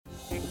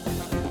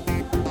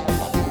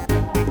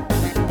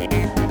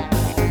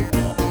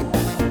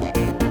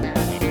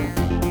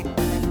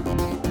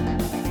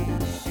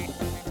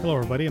Hello,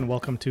 everybody, and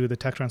welcome to the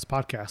Tech Trends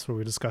Podcast, where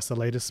we discuss the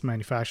latest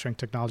manufacturing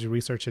technology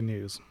research and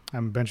news.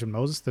 I'm Benjamin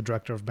Moses, the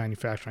Director of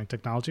Manufacturing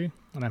Technology,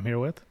 and I'm here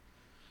with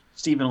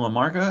Stephen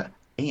Lamarca,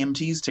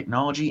 AMT's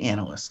Technology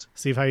Analyst.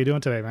 Steve. How you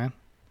doing today, man?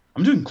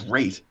 I'm doing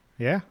great.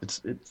 Yeah?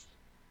 It's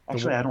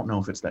actually, I don't know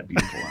if it's that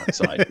beautiful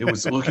outside. It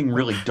was looking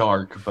really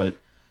dark, but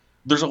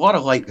there's a lot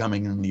of light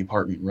coming in the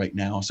apartment right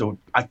now, so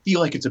I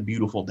feel like it's a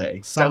beautiful day.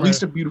 It's at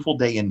least a beautiful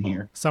day in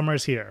here.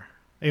 Summer's here,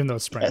 even though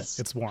it's spring. Yes.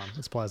 It's warm.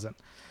 It's pleasant.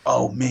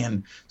 Oh,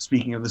 man.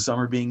 Speaking of the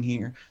summer being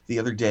here, the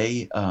other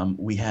day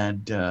we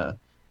had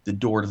the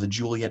door to the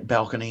Juliet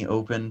balcony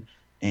open,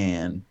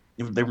 and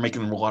they were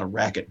making a lot of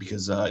racket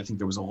because I think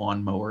there was a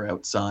lawnmower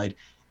outside,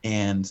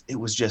 and it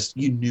was just,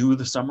 you knew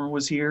the summer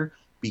was here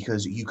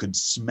because you could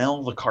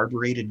smell the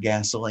carbureted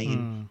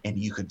gasoline and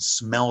you could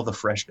smell the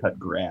fresh cut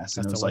grass.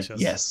 And it was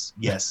delicious.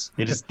 Like, yes,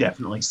 it is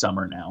definitely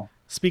summer now.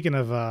 Speaking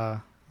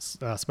of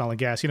smelling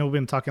gas, we've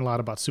been talking a lot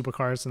about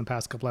supercars in the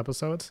past couple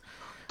episodes.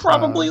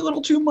 Probably a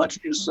little too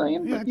much, just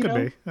saying. Yeah, but, it could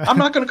be. I'm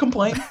not going to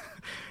complain.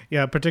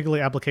 Yeah,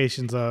 particularly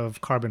applications of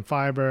carbon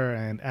fiber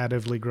and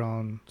additively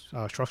grown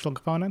structural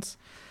components.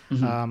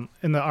 Mm-hmm.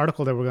 In the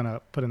article that we're going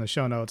to put in the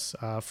show notes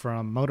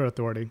from Motor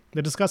Authority,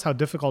 they discuss how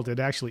difficult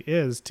it actually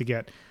is to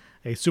get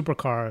a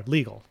supercar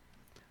legal.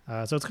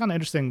 So it's kind of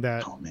interesting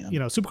that,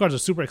 supercars are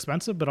super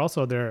expensive, but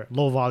also they're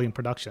low volume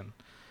production.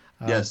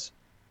 Yes.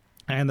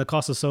 And the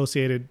costs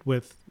associated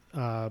with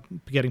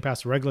getting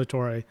past the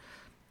regulatory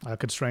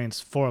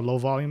constraints for a low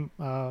volume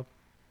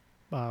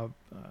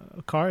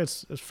car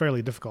is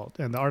fairly difficult.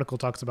 And the article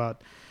talks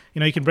about,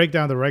 you can break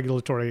down the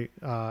regulatory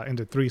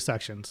into three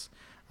sections.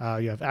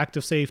 You have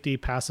active safety,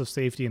 passive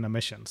safety, and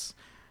emissions.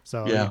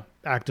 So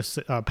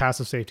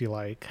passive safety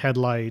like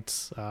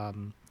headlights,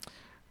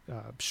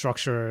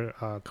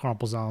 structure,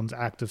 crumple zones.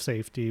 Active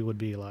safety would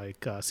be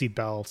like seat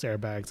belts,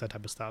 airbags, that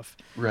type of stuff.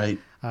 Right.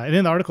 And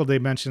in the article, they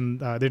mentioned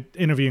they're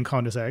interviewing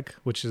Koenigsegg,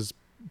 which is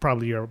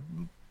probably your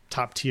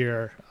top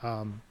tier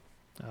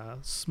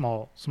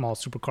small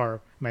supercar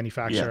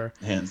manufacturer.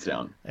 Yeah, hands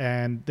down.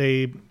 And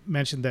they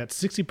mentioned that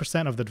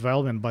 60% of the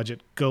development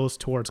budget goes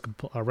towards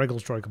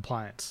regulatory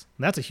compliance.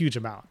 And that's a huge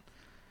amount.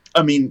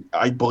 I mean,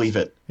 I believe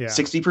it. Yeah.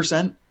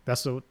 60%?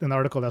 That's in the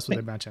article, that's what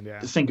they mentioned,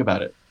 yeah. Think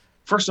about it.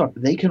 First off,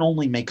 they can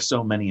only make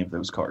so many of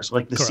those cars.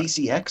 Like the Correct.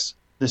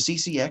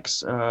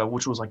 CCX,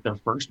 which was like their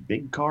first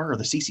big car, or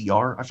the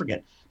CCR, I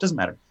forget. Doesn't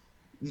matter.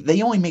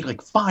 They only make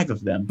like 5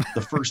 of them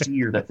the first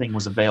year that thing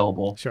was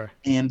available. Sure.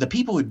 And the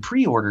people who'd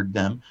pre-ordered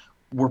them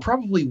were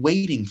probably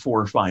waiting 4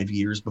 or 5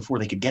 years before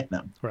they could get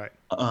them. Right.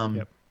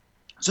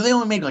 So they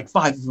only made like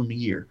 5 of them a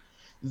year.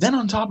 Then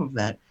on top of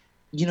that,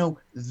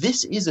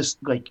 this is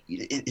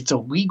it's a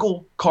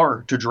legal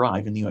car to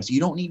drive in the US.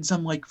 You don't need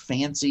some like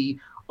fancy,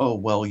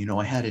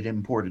 I had it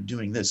imported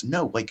doing this.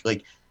 No,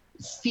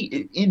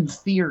 in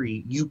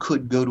theory, you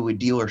could go to a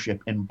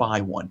dealership and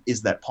buy one.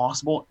 Is that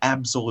possible?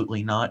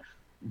 Absolutely not.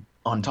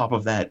 On top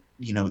of that,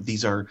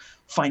 these are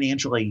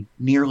financially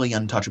nearly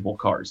untouchable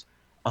cars.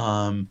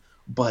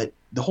 But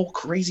the whole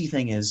crazy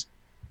thing is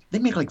they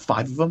make like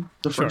 5 of them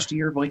the first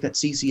year of like that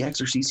CCX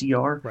or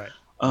CCR.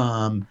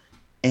 Right.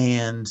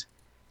 And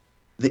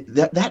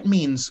that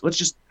means, let's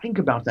just think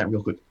about that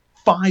real quick.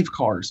 5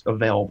 cars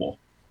available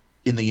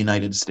in the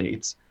United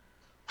States.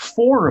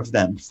 4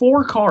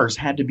 cars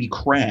had to be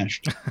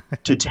crashed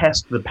to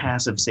test the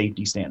passive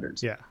safety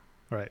standards. Yeah,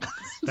 right.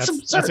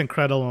 That's an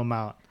incredible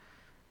amount.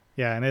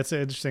 Yeah, and it's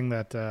interesting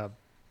that to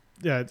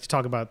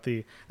talk about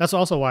that's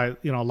also why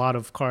a lot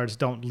of cars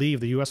don't leave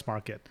the U.S.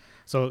 market.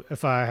 So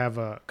if I have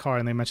a car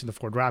and they mention the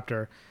Ford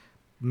Raptor,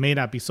 may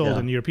not be sold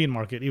in the European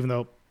market, even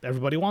though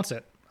everybody wants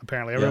it.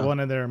 Apparently, everyone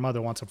and their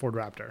mother wants a Ford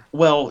Raptor.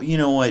 Well, you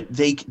know what?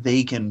 They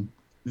can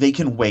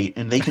wait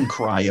and they can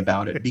cry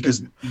about it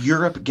because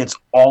Europe gets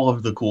all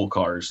of the cool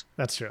cars.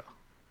 That's true.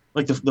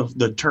 Like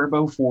the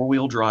turbo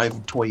 4-wheel drive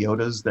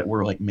Toyotas that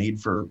were like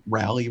made for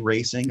rally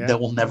racing, that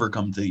will never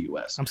come to the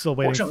U.S. I'm still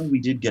waiting. Fortunately,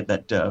 we did get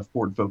that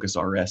Ford Focus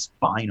RS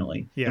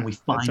finally, and we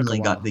finally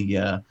got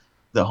the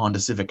Honda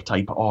Civic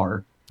Type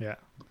R. Yeah,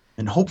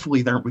 and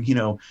hopefully they're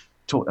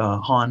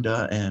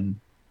Honda and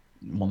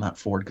not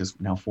Ford because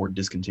now Ford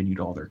discontinued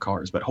all their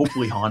cars, but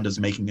hopefully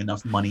Honda's making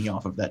enough money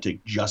off of that to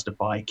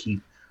justify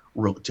keep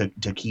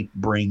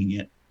bringing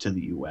it to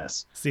the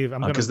U.S. Steve,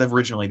 because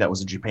originally that was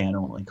a Japan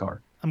only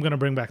car. I'm going to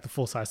bring back the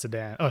full-size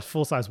sedan. Oh,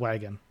 full-size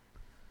wagon.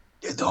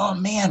 Oh,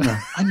 man.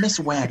 I miss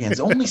wagons.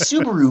 Only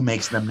Subaru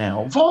makes them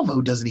now.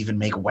 Volvo doesn't even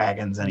make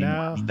wagons anymore.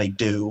 No. I mean, they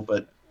do,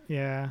 but...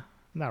 Yeah,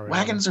 not really.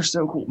 Wagons are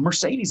so cool.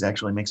 Mercedes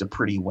actually makes a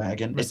pretty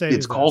wagon.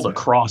 It's called a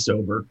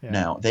crossover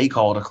now. They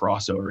call it a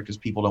crossover because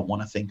people don't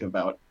want to think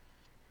about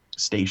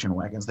station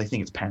wagons. They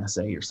think it's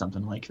passe or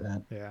something like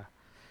that. Yeah.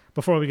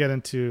 Before we get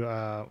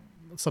into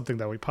something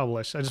that we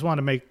publish, I just want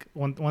to make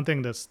one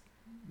thing that's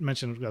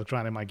mentioned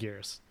grinding my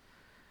gears.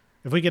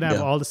 If we could have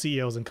all the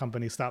CEOs and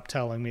companies stop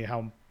telling me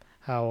how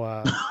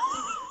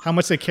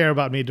much they care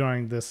about me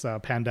during this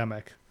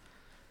pandemic.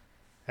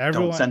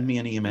 Everyone, don't send me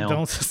an email.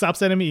 Don't stop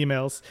sending me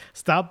emails.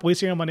 Stop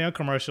wasting your money on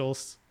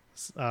commercials.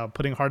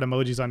 Putting heart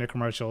emojis on your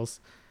commercials.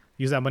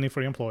 Use that money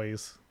for your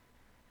employees.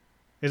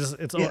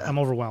 Yeah. I'm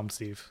overwhelmed,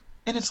 Steve.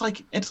 And it's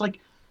like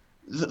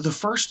the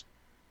first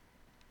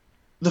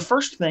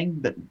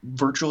thing that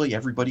virtually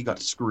everybody got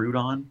screwed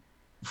on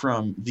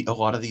from a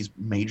lot of these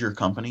major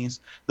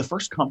companies, the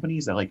first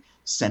companies that like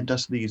sent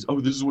us these, oh,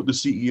 this is what the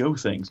CEO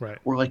thinks, Right.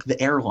 were like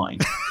the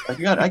airlines. Like,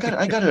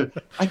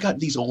 I got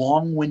these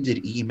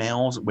long-winded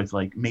emails with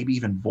like maybe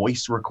even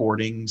voice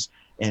recordings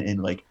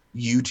and like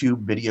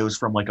YouTube videos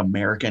from like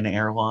American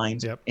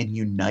Airlines Yep. and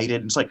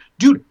United. It's like,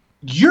 dude,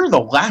 you're the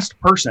last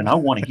person I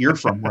want to hear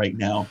from right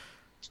now.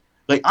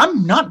 Like,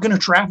 I'm not gonna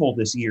travel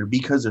this year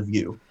because of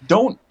you.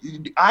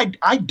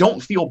 I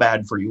don't feel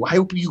bad for you. I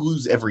hope you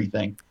lose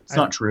everything. It's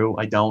not true.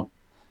 I don't.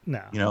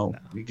 No. No.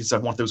 Because I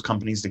want those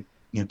companies to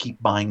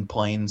keep buying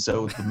planes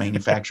so the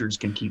manufacturers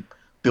can keep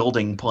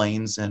building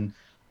planes and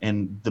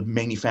the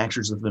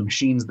manufacturers of the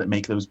machines that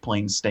make those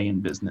planes stay in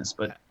business.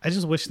 But I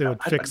just wish they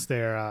would fix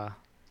their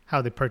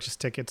how they purchase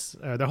tickets,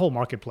 their whole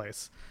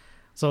marketplace.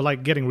 So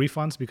like getting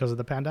refunds because of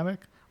the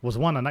pandemic was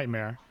one, a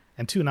nightmare,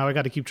 and two, now I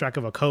got to keep track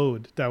of a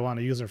code that I want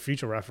to use for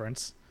future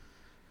reference.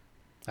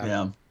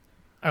 Yeah. All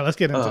right, let's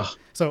get into it.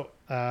 So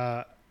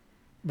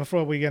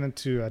before we get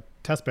into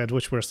test beds,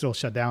 which we're still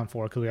shut down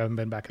for because we haven't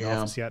been back in the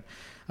office yet,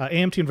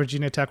 AMT and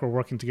Virginia Tech were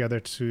working together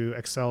to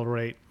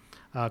accelerate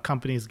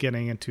companies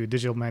getting into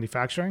digital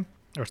manufacturing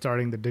or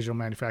starting the digital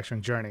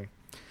manufacturing journey.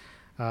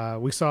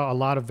 We saw a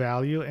lot of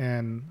value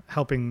in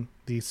helping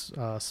these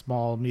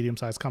small,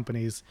 medium-sized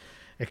companies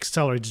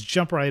accelerate, just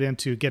jump right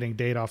into getting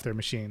data off their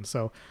machines.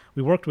 So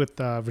we worked with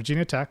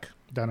Virginia Tech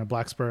down in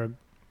Blacksburg,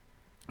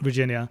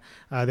 Virginia.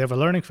 They have a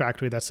learning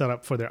factory that's set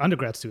up for their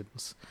undergrad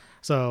students.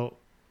 So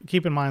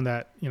keep in mind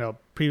that,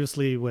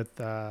 previously with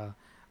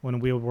when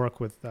we would work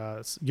with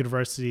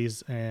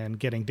universities and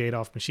getting data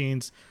off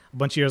machines, a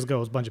bunch of years ago, it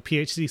was a bunch of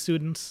PhD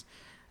students.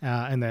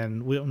 And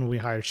then when we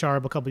hired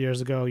Sharb a couple of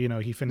years ago,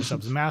 he finished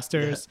up his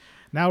master's.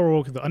 Now we're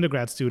working with the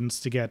undergrad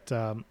students to get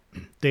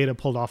data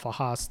pulled off a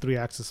Haas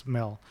 3-axis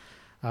mill.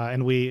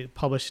 And we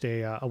published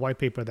a white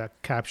paper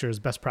that captures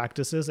best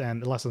practices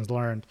and lessons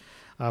learned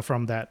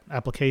from that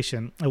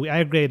application. And we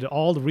aggregated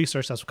all the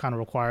research that's kind of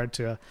required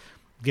to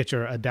get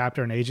your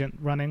adapter and agent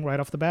running right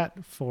off the bat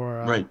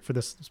for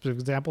this specific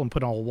example and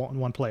put it all in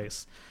one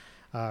place.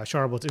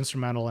 Sharb was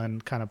instrumental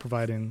in kind of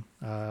providing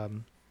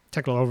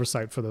technical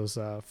oversight for those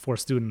 4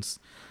 students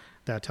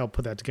that helped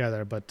put that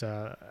together. But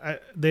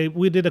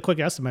we did a quick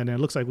estimate, and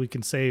it looks like we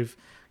can save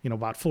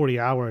about 40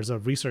 hours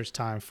of research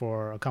time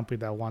for a company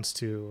that wants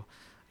to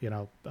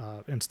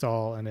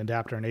install an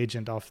adapter and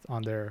agent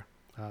on their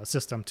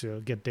system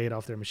to get data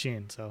off their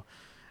machine. So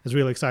I was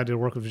really excited to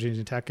work with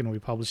Virginia Tech, and we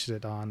published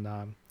it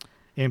on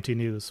AMT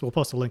News. We'll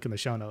post a link in the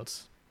show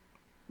notes.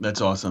 That's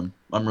awesome.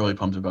 I'm really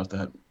pumped about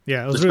that.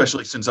 Yeah,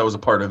 especially since I was a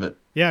part of it.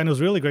 Yeah, and it was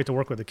really great to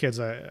work with the kids.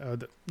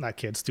 Not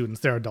kids,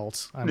 students. They're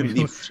adults. I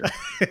mean,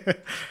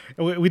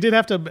 we did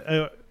have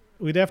to.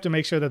 We'd have to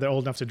make sure that they're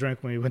old enough to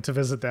drink when we went to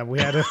visit them. We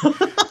had to.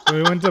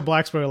 We went to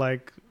Blacksburg.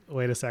 Like,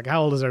 wait a sec,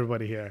 how old is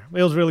everybody here?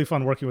 It was really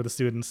fun working with the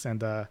students,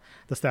 and the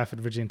staff at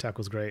Virginia Tech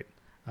was great.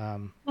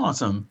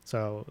 Awesome.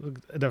 So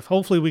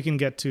hopefully we can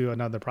get to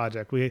another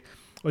project. We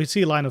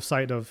see a line of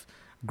sight of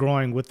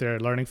growing with their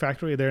learning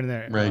factory. They're in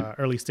their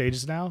early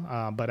stages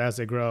now, but as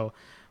they grow,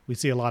 we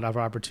see a lot of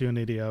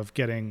opportunity of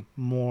getting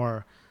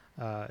more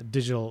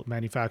digital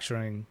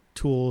manufacturing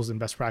tools and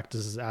best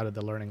practices out of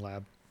the learning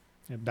lab.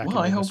 Well,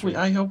 I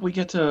hope we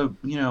get to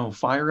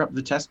fire up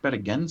the test bed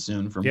again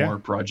soon for more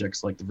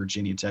projects like the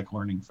Virginia Tech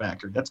Learning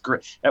Factory. That's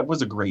great. That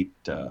was a great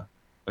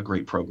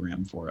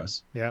program for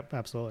us. Yeah,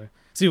 absolutely.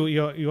 So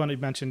you want to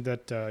mention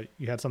that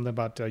you had something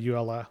about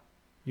UL?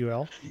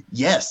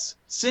 Yes.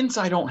 Since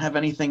I don't have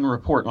anything to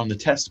report on the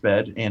test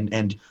bed,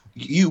 and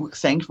you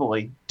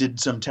thankfully did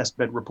some test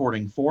bed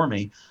reporting for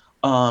me,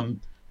 I'm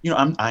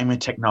a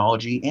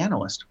technology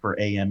analyst for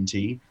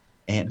AMT,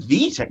 and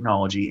the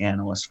technology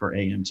analyst for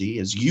AMT,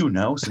 as you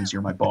know, since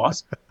you're my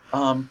boss.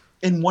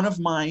 And one of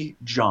my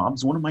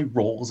jobs, one of my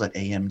roles at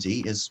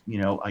AMT is,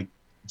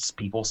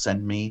 people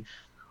send me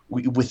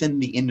within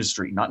the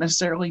industry, not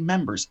necessarily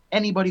members,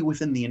 anybody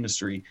within the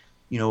industry,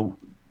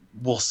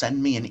 will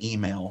send me an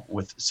email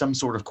with some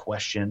sort of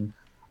question.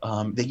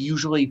 They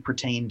usually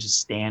pertain to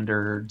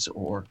standards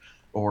or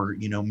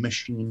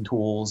machine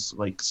tools,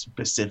 like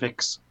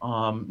specifics,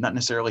 not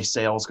necessarily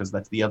sales, because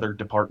that's the other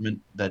department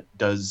that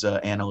does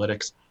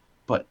analytics.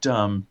 But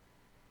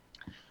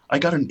I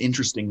got an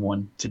interesting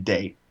one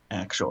today,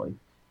 actually,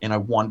 and I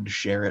wanted to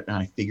share it, and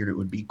I figured it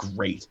would be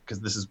great because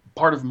this is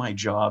part of my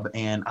job,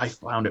 and I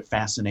found it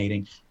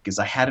fascinating because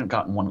I hadn't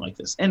gotten one like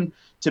this. And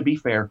to be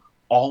fair,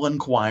 all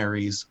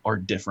inquiries are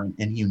different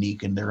and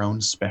unique in their own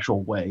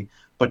special way.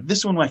 But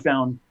this one I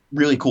found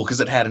really cool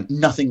because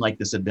nothing like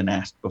this had been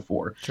asked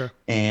before. Sure.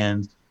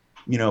 And,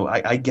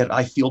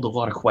 I field a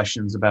lot of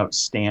questions about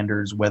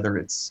standards, whether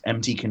it's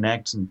MT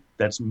Connect, and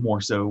that's more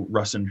so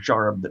Russ and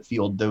Sharb that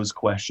field those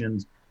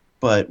questions.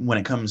 But when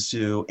it comes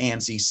to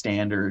ANSI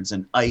standards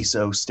and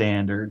ISO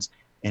standards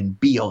and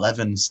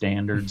B11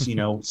 standards,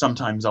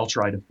 sometimes I'll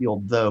try to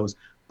field those.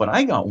 But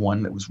I got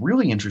one that was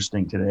really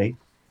interesting today.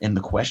 And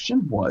the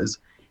question was,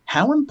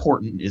 how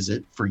important is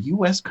it for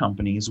U.S.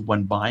 companies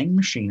when buying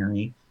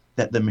machinery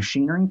that the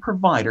machinery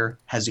provider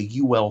has a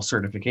UL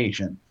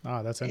certification?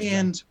 Oh, that's interesting.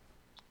 And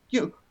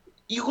you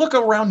you look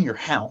around your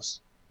house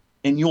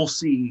and you'll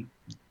see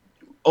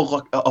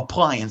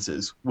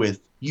appliances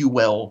with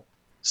UL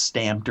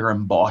stamped or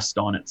embossed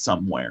on it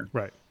somewhere.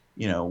 Right.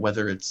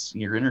 Whether it's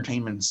your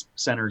entertainment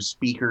center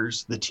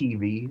speakers, the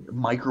TV,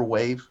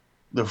 microwave,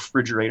 the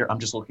refrigerator. I'm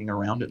just looking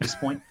around at this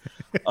point.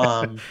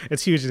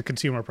 It's huge in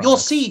consumer You'll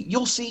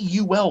products. see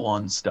UL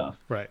on stuff,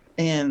 Right.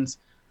 and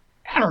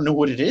I don't know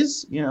what it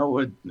is,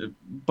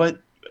 but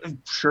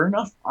sure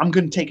enough, I'm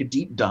going to take a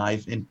deep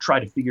dive and try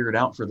to figure it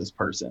out for this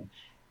person.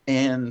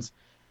 And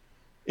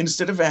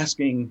instead of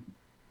asking,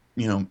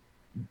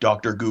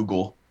 Dr.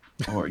 Google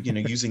or,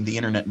 using the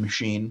internet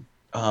machine,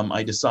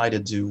 I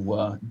decided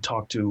to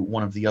talk to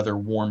one of the other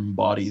warm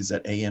bodies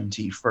at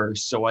AMT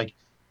first. So I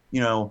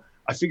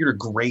figured a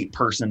great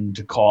person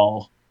to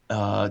call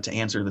to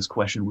answer this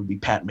question would be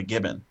Pat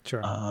McGibbon,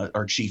 Sure.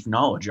 Our chief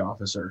knowledge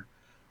officer,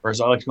 or as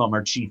I like to call him,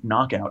 our chief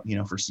knockout,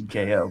 for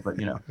CKO. But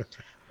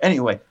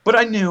anyway, but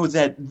I knew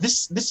that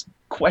this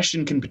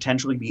question can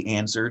potentially be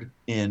answered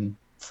in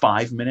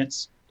 5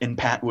 minutes, and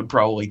Pat would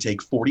probably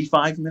take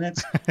 45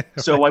 minutes.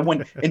 So I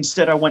went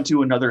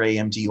to another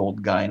AMT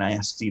old guy, and I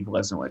asked Steve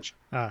Lesnowich.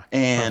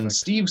 And perfect.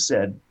 Steve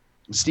said,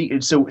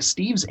 so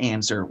Steve's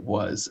answer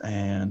was,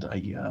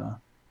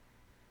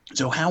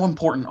 so how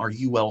important are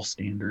UL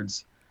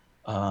standards,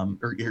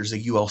 or here's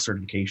a UL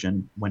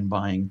certification when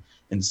buying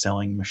and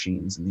selling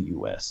machines in the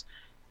U.S.?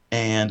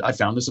 And I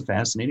found this a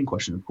fascinating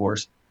question, of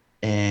course.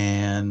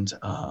 And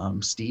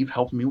Steve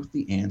helped me with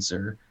the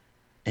answer.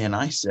 And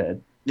I said,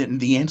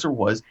 the answer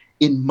was,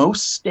 in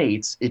most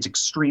states, it's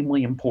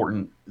extremely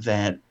important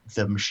that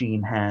the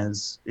machine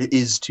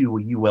is to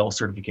a UL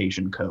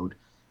certification code,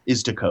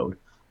 is to code.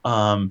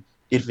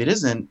 If it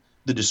isn't,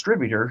 the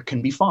distributor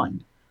can be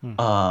fined.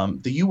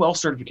 The UL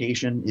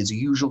certification is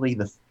usually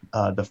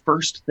the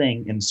first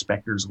thing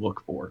inspectors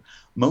look for.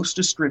 Most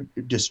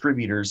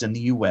distributors in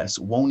the U.S.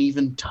 won't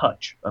even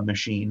touch a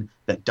machine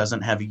that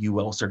doesn't have a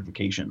UL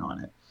certification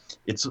on it.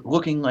 It's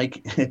looking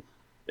like,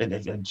 I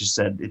just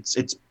said,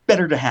 it's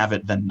better to have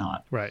it than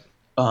not. Right.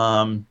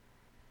 And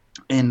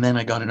then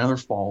I got another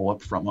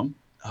follow-up from him.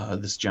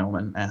 This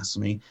gentleman asked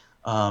me,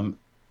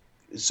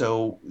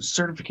 so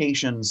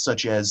certifications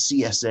such as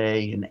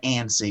CSA and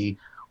ANSI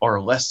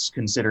are less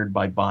considered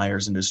by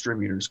buyers and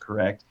distributors,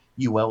 correct?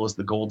 UL is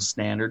the gold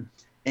standard.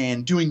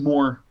 And doing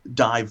more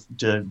dive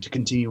to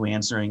continue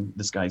answering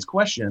this guy's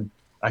question,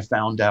 I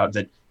found out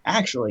that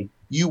actually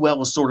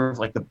UL is sort of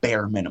like the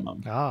bare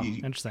minimum. Oh,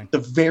 interesting. The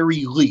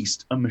very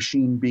least, a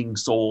machine being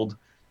sold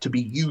to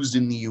be used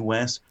in the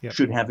U.S.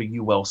 should have a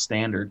UL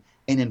standard.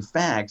 And in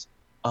fact,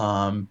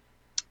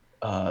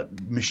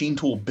 machine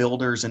tool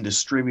builders and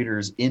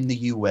distributors in the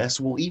U.S.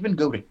 will even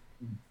go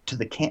to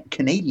the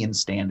Canadian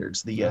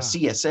standards, the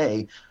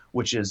CSA,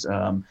 which is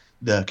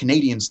the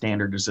Canadian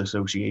Standards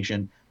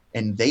Association,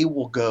 and they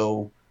will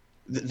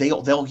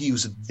they'll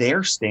use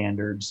their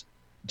standards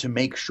to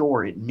make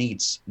sure it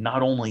meets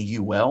not only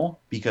UL,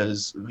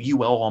 because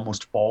UL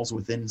almost falls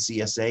within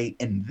CSA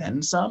and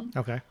then some.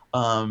 Okay.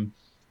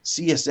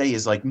 CSA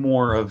is like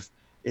more of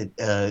it.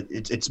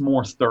 It's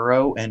more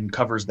thorough and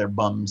covers their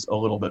bums a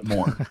little bit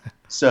more.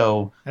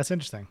 So that's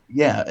interesting.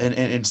 Yeah,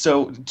 and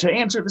so to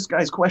answer this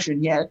guy's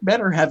question, it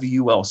better have a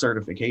UL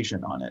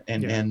certification on it.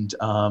 And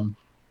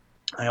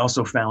I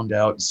also found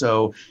out,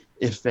 so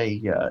if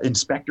a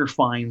inspector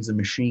finds a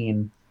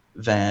machine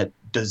that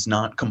does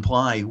not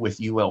comply with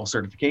UL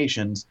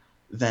certifications,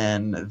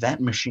 then that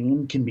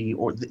machine can be,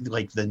 or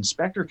like the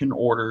inspector can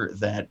order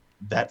that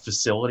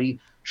facility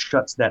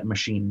shuts that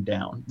machine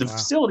down. The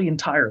facility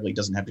entirely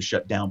doesn't have to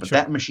shut down, but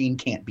that machine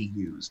can't be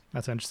used.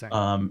 That's interesting.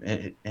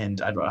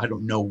 And I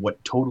don't know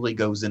what totally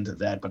goes into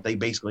that, but they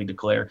basically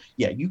declare,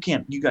 you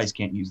guys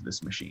can't use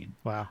this machine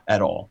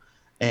at all.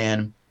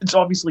 And it's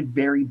obviously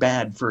very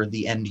bad for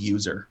the end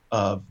user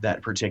of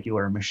that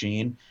particular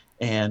machine,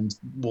 and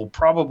will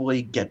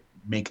probably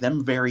make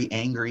them very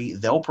angry.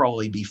 They'll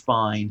probably be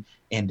fined,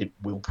 and it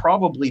will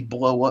probably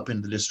blow up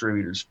in the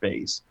distributor's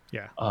face.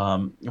 Yeah.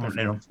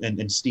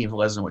 And Steve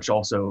Lesnowich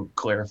also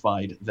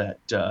clarified that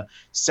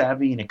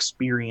savvy and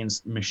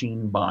experienced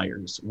machine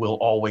buyers will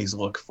always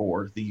look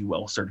for the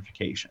UL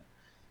certification.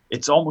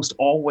 It's almost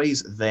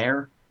always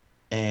there,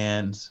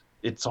 and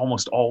it's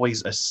almost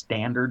always a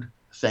standard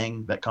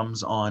thing that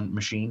comes on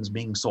machines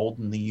being sold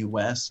in the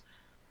U.S.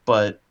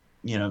 But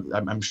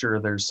I'm sure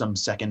there's some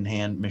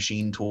secondhand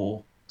machine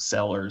tool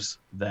sellers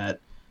that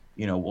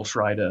will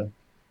try to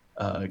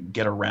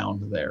get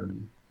around there.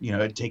 And,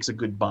 it takes a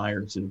good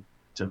buyer to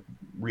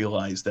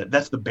realize that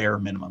that's the bare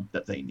minimum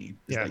that they need,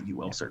 is that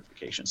UL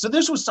certification. So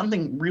this was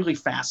something really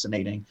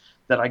fascinating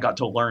that I got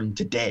to learn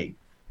today.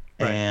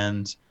 Right.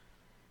 And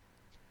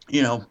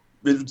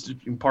it's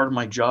part of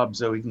my job.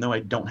 So even though I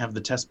don't have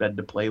the test bed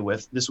to play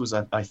with, this was,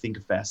 I think,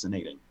 a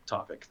fascinating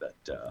topic that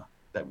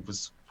I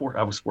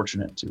was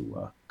fortunate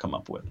to come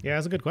up with. Yeah,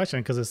 it's a good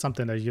question, because it's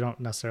something that you don't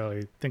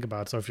necessarily think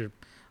about. So if you're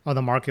on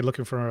the market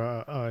looking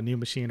for a new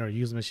machine or a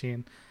used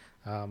machine,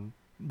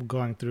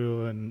 going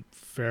through and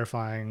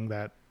verifying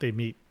that they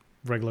meet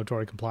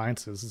regulatory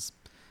compliances is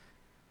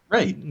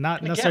Right.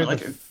 not And necessarily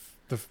again,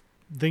 the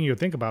thing you would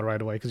think about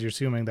right away, because you're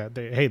assuming that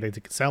they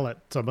could sell it,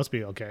 so it must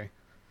be okay.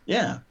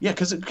 yeah,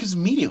 because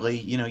immediately,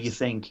 you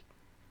think,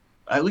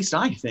 at least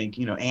I think,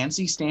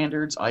 ANSI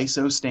standards,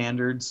 ISO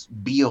standards,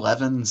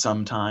 B11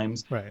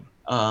 sometimes. Right.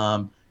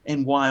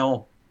 And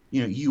while,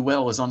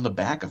 UL is on the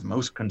back of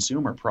most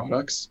consumer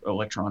products,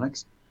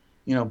 electronics,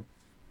 you know,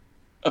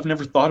 I've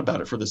never thought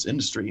about it for this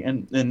industry.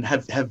 And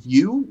have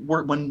you,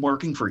 when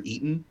working for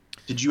Eaton,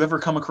 did you ever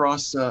come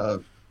across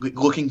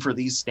looking for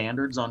these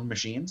standards on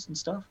machines and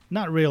stuff?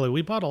 Not really.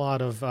 We bought a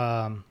lot of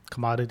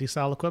commodity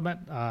style equipment.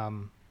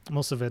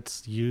 Most of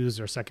it's used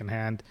or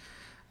secondhand.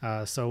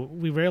 So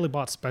we rarely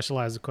bought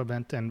specialized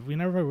equipment, and we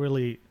never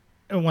really,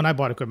 when I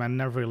bought equipment, I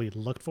never really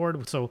looked for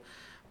it. So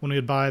when we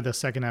would buy the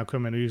secondhand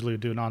equipment, we usually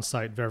would do an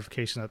on-site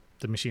verification that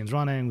the machine's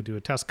running. We do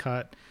a test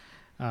cut.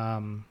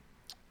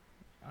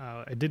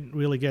 I didn't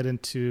really get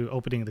into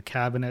opening the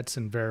cabinets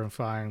and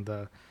verifying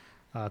the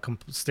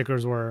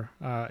stickers were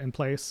in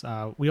place.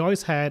 We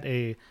always had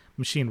a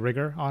machine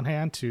rigger on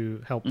hand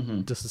to help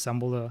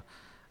disassemble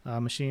the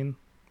machine.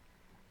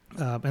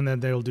 And then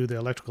they'll do the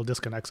electrical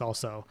disconnects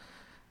also.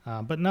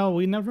 But no,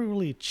 we never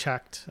really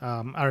checked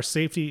our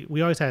safety.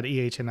 We always had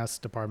EH&S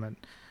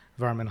department,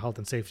 Environment, Health,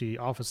 and Safety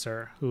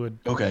Officer, who would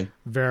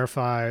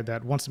verify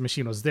that once the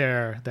machine was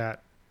there,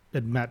 that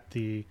it met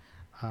the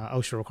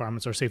OSHA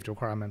requirements or safety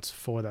requirements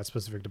for that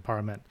specific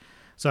department.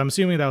 So I'm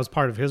assuming that was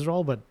part of his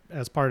role, but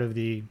as part of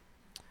the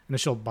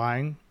initial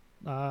buying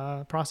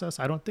process,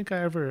 I don't think I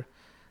ever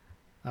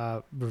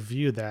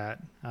reviewed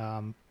that.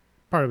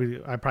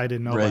 Probably, I probably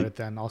didn't know about it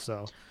then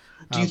also.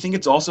 Do you think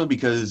it's also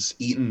because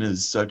Eaton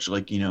is such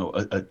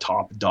a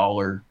top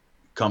dollar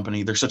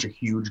company? They're such a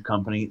huge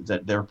company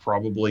that they're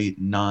probably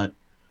not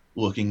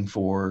looking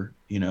for,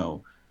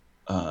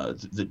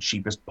 the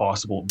cheapest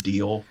possible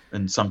deal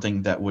and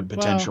something that would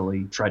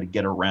potentially try to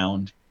get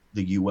around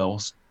the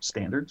UL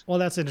standards? Well,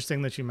 that's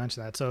interesting that you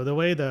mentioned that. So the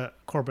way the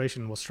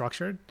corporation was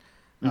structured,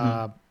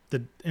 the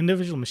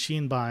individual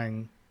machine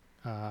buying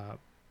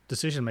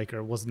decision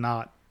maker was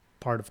not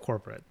part of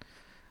corporate.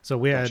 So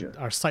we had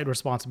our site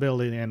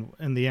responsibility, and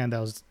in the end,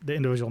 that was the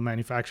individual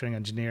manufacturing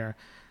engineer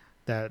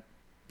that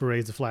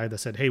raised the flag that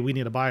said, hey, we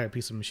need to buy a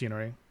piece of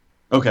machinery.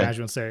 Okay.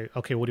 Management would say,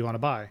 okay, what do you want to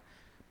buy?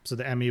 So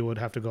the ME would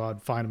have to go out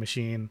and find a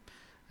machine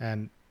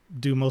and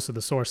do most of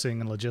the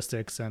sourcing and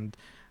logistics and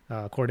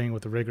coordinating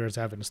with the riggers,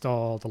 have it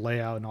installed, the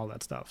layout, and all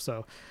that stuff.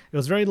 So it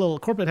was very little,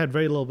 corporate had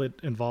very little bit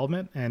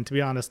involvement. And to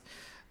be honest,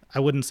 I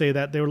wouldn't say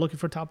that they were looking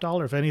for top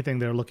dollar. If anything,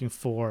 they were looking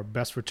for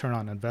best return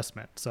on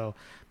investment. So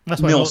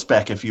that's why mil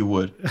spec, if you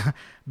would.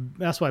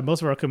 That's why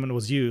most of our equipment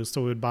was used.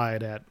 So we would buy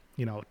it at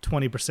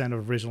 20%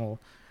 of original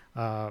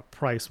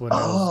price when it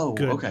was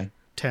good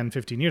 10,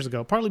 15 years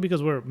ago. Partly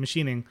because we're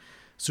machining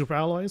super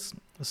alloys.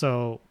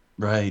 So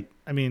right.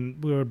 I mean,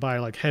 we would buy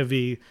like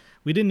heavy.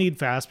 We didn't need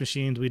fast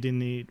machines.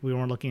 We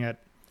weren't looking at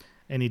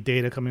any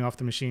data coming off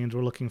the machines.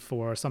 We're looking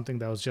for something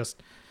that was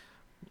just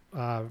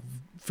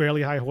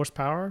fairly high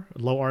horsepower,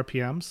 low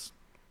RPMs.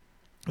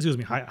 Excuse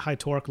me, high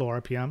torque, low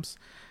RPMs.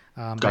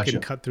 That can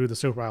cut through the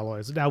super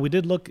alloys. Now we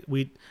did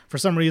for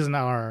some reason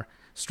our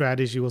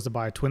strategy was to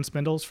buy twin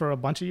spindles for a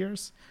bunch of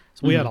years.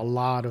 So we had a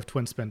lot of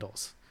twin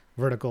spindles,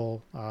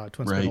 vertical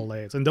twin spindle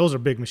lathes, and those are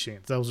big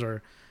machines. Those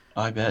are,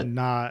 I bet,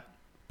 not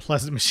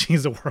pleasant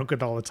machines to work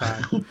with all the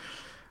time.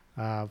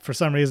 For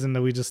some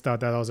reason we just thought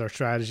that was our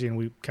strategy, and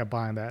we kept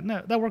buying that. And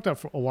that worked out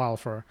for a while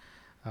for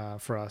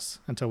us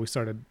until we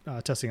started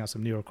testing out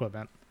some newer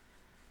equipment.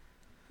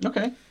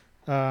 Okay.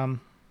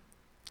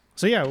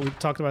 So yeah, we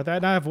talked about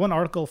that. Now I have one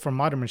article from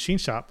Modern Machine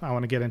Shop I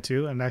want to get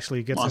into, and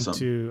actually gets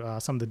into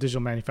some of the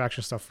digital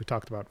manufacturing stuff we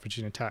talked about at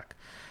Virginia Tech.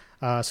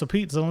 So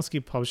Pete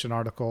Zielinski published an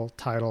article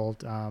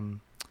titled,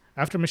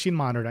 After Machine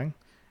Monitoring,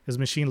 Is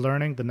Machine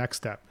Learning the Next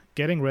Step?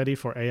 Getting Ready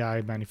for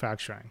AI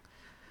Manufacturing.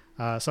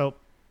 So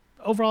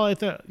overall,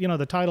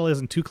 the title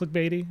isn't too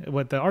clickbaity,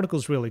 but the article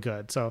is really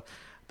good. So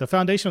the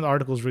foundation of the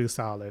article is really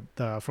solid.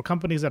 For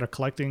companies that are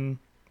collecting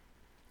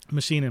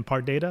machine and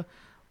part data,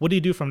 what do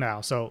you do from now?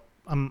 So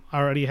I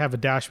already have a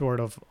dashboard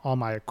of all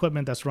my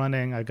equipment that's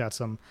running. I've got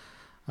some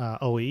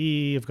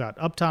OEE, I've got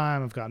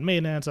uptime, I've got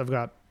maintenance, I've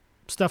got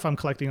stuff I'm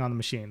collecting on the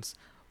machines.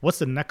 What's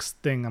the next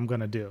thing I'm going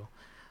to do?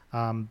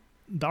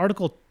 The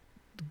article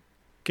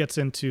gets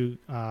into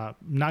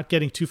not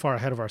getting too far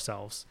ahead of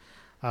ourselves.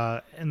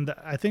 And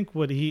I think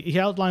what he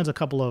outlines a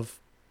couple of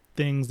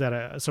things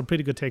that some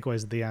pretty good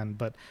takeaways at the end.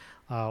 But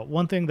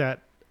one thing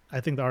that I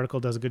think the article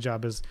does a good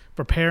job is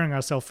preparing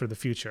ourselves for the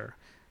future,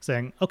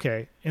 saying,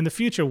 okay, in the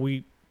future,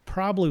 we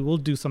probably will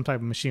do some type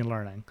of machine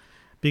learning,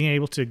 being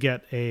able to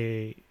get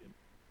a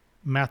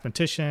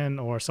mathematician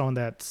or someone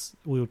that's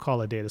we would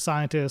call a data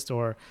scientist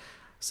or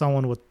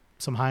someone with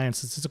some high-end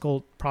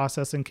statistical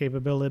processing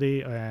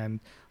capability and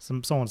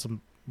some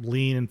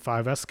lean and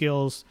 5S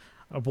skills.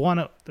 They're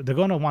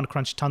going to want to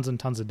crunch tons and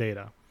tons of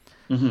data.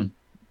 Mm-hmm.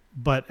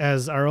 But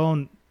as our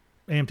own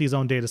AMT's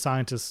own data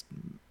scientists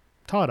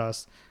taught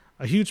us,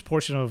 a huge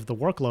portion of the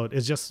workload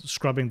is just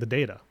scrubbing the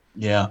data.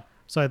 Yeah.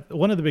 So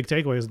one of the big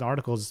takeaways in the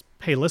article is,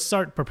 hey, let's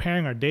start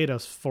preparing our data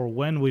for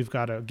when we've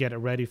got to get it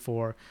ready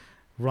for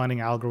running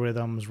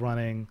algorithms,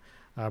 running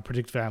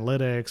predictive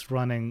analytics,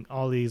 running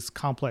all these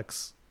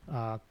complex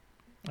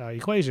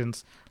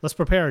equations. Let's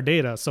prepare our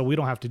data so we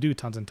don't have to do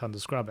tons and tons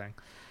of scrubbing.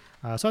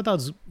 So I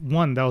thought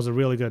that was a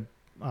really good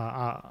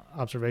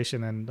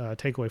observation and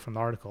takeaway from the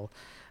article.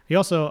 He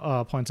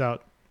also points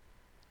out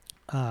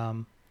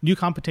new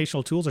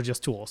computational tools are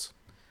just tools.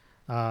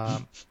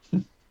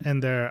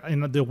 And they're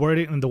the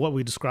wording and what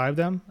we describe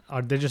them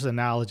they're just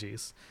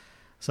analogies.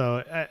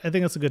 So I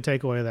think it's a good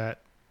takeaway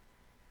that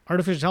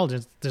artificial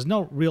intelligence, there's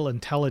no real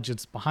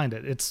intelligence behind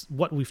it. It's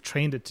what we've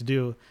trained it to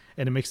do,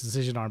 and it makes a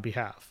decision on our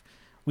behalf.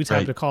 We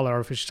tend to call it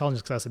artificial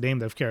intelligence because that's a name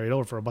they've carried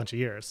over for a bunch of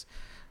years.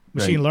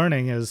 Machine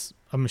learning is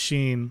a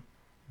machine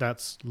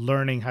that's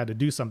learning how to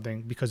do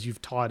something because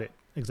you've taught it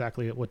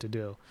exactly what to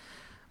do.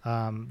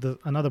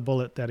 Another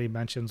bullet that he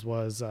mentions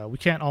was we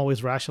can't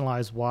always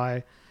rationalize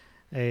why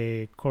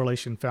a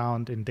correlation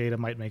found in data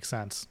might make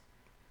sense.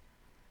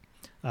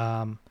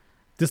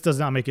 This does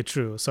not make it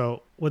true.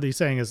 So what he's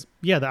saying is,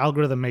 yeah, the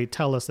algorithm may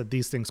tell us that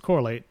these things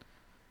correlate,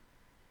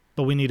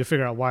 but we need to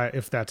figure out why,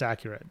 if that's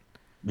accurate.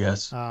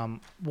 Yes.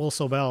 Will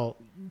Sobel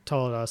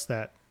told us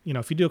that,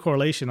 if you do a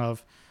correlation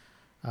of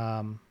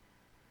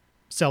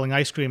selling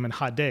ice cream in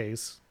hot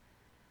days,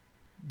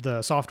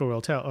 the software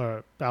will tell,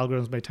 or the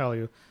algorithms may tell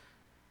you,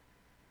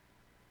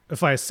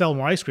 if I sell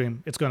more ice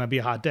cream, it's going to be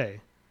a hot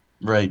day.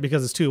 Right.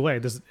 Because it's two-way.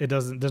 There's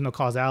no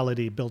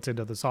causality built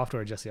into the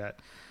software just yet.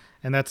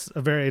 And that's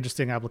a very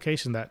interesting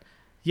application that,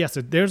 yes,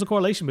 there's a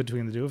correlation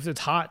between the two. If it's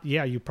hot,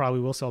 yeah, you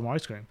probably will sell more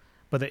ice cream.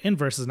 But the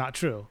inverse is not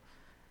true.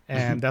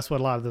 And that's what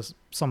a lot of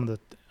some of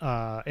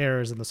the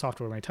errors in the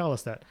software may tell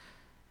us, that,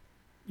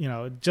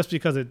 just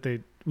because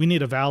we need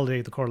to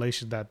validate the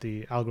correlation that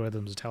the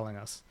algorithms are telling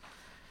us.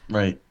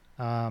 Right.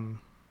 The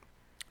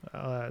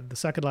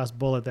second last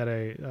bullet that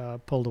I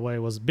pulled away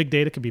was big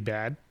data can be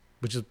bad,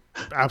 which is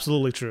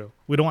absolutely true.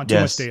 We don't want too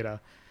much data.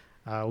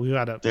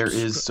 There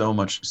is so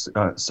much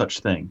such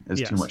thing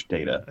as too much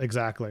data.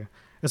 Exactly.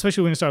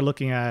 Especially when you start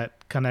looking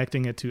at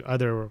connecting it to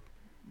other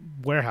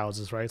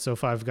warehouses, right? So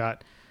if I've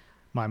got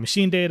my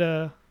machine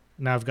data,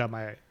 now I've got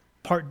my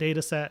part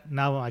data set,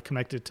 now I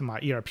connect it to my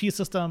ERP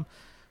system.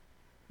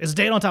 It's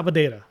data on top of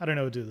data. I don't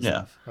know what to do with this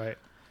stuff, right?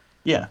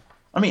 Yeah.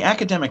 I mean,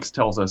 academics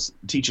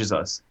teaches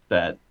us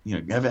that,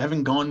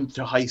 having gone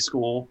to high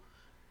school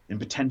and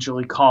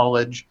potentially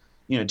college,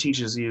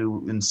 teaches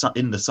you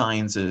in the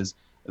sciences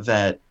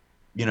that,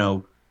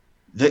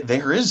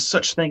 there is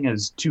such thing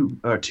as too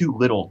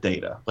little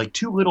data. Like,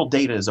 too little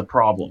data is a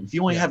problem. If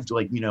you only have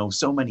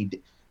so many,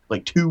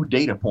 2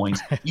 data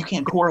points, you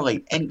can't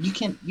correlate, and you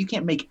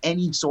can't make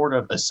any sort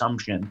of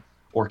assumption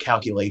or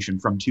calculation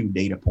from 2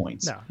 data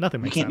points. No,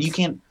 nothing makes sense.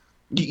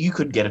 You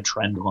could get a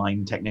trend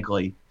line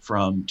technically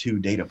from 2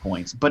 data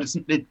points, but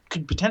it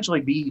could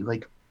potentially be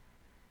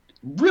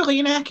really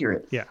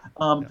inaccurate. Yeah.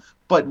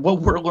 But what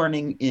we're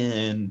learning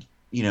in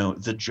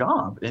the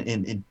job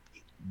in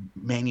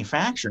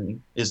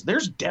manufacturing is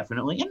there's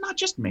definitely, and not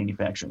just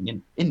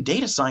manufacturing, in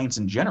data science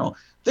in general,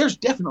 there's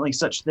definitely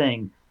such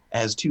thing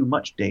as too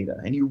much data,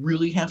 and you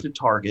really have to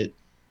target,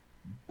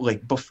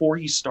 before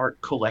you start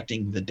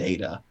collecting the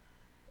data,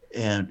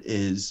 and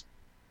is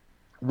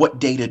what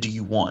data do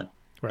you want?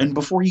 Right. And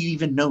before you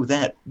even know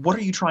that, what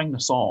are you trying to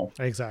solve?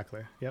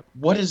 Exactly. Yep.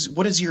 What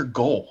is your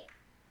goal?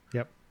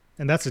 Yep.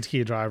 And that's the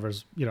key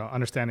drivers,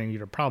 understanding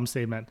your problem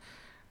statement.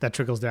 That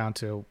trickles down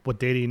to what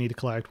data you need to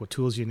collect, what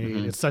tools you need.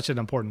 Mm-hmm. It's such an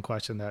important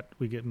question that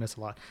we miss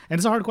a lot. And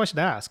it's a hard question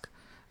to ask.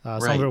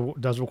 Some of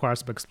it does require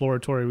some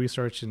exploratory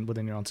research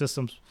within your own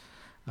systems.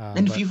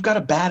 And if you've got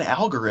a bad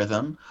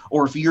algorithm,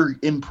 or if you're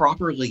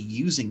improperly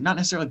using, not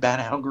necessarily bad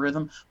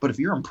algorithm, but if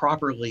you're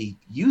improperly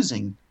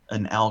using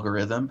an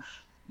algorithm,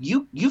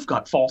 you've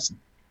got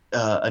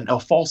a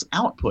false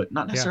output,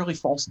 not necessarily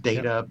false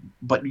data,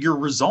 but your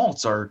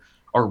results are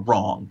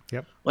wrong.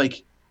 Yep.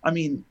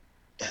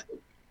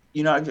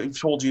 I've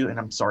told you, and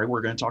I'm sorry,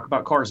 we're going to talk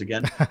about cars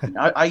again.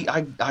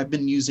 I've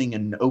been using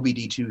an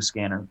OBD2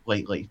 scanner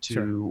lately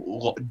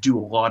to do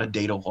a lot of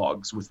data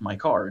logs with my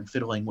car and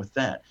fiddling with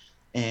that.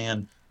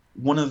 And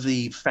one of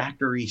the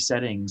factory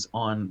settings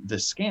on the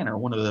scanner,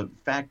 one of the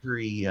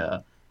factory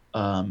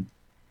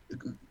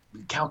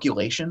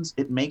calculations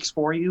it makes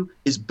for you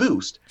is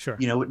boost. Sure.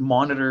 It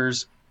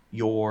monitors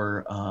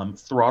your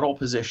throttle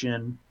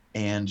position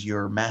and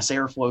your mass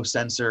airflow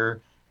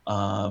sensor,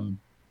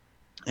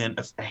 and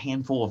a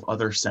handful of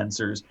other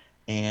sensors.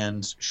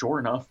 And sure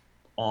enough,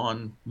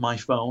 on my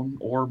phone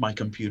or my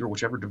computer,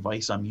 whichever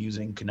device I'm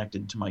using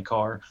connected to my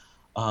car,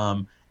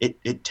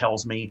 it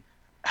tells me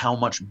how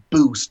much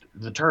boost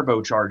the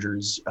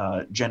turbocharger's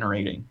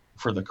generating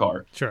for the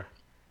car. Sure.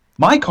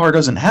 My car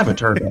doesn't have a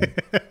turbo.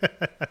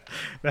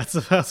 That's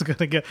what I was going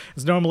to get.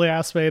 It's normally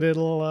aspirated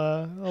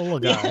little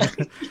guy.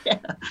 Yeah.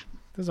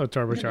 There's no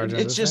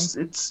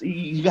turbocharger.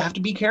 You have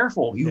to be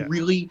careful.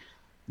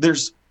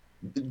 There's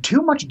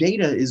too much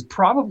data is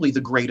probably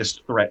the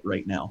greatest threat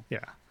right now.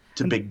 Yeah.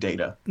 to big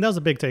data. And that was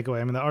a big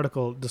takeaway. I mean, the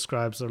article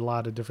describes a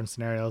lot of different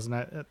scenarios, and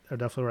I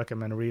definitely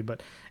recommend a read.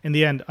 But in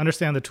the end,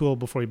 understand the tool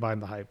before you buy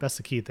the hype. That's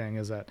the key thing,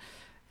 is that,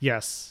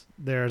 yes,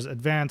 there's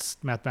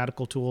advanced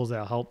mathematical tools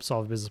that help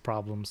solve business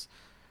problems,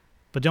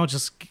 but don't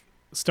just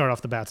start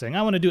off the bat saying,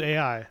 I want to do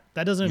AI.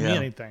 That doesn't mean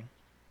anything.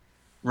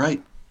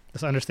 Right.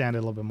 Let's understand it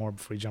a little bit more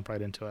before you jump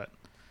right into it.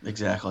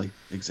 Exactly.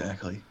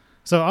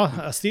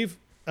 So, Steve,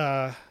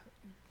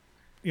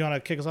 you want to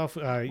kick us off?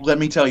 Let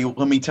me tell you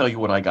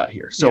what I got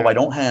here. So I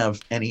don't have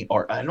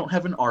I don't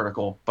have an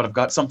article, but I've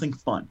got something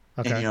fun.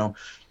 Okay. And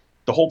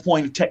the whole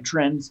point of Tech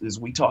Trends is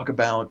we talk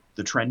about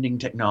the trending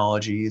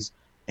technologies,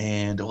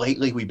 and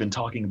lately we've been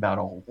talking about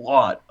a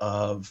lot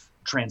of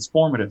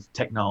transformative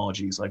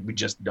technologies. Like we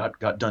just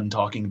got done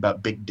talking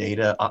about big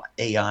data,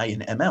 AI,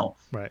 and ML,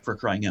 right, for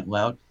crying out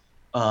loud.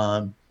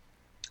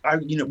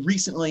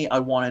 Recently I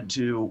wanted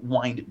to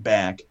wind it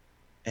back,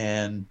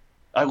 and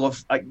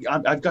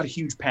I've got a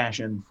huge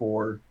passion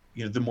for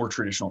the more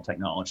traditional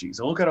technologies.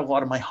 I look at a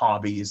lot of my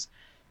hobbies,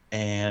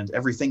 and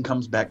everything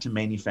comes back to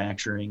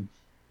manufacturing,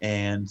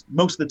 and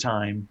most of the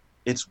time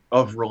it's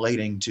of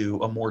relating to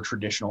a more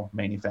traditional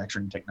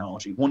manufacturing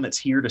technology, one that's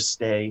here to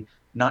stay,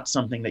 not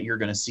something that you're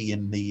going to see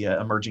in the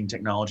Emerging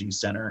Technology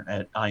Center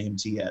at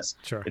IMTS.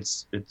 Sure.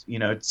 It's it's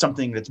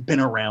something that's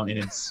been around, and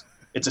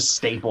it's a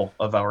staple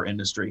of our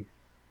industry.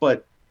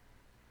 But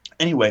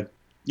anyway,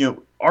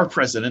 our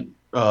president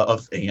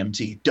of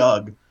AMT,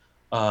 Doug,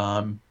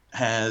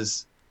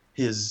 has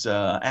his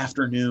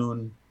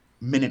afternoon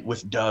minute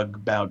with Doug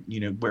about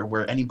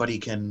where anybody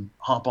can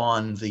hop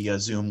on the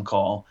Zoom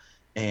call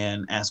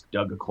and ask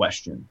Doug a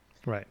question.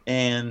 Right.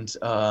 And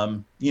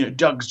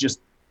Doug's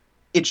just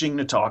itching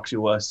to talk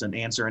to us and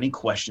answer any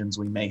questions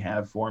we may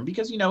have for him,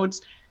 because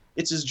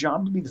it's his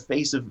job to be the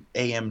face of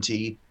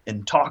AMT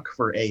and talk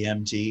for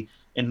AMT,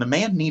 and the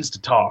man needs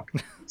to talk.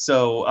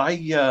 So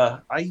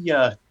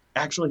I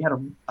actually had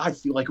I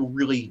feel like a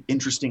really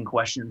interesting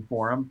question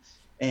for him,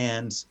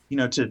 and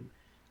to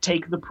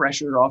take the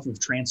pressure off of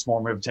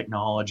transformative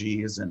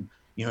technologies and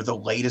the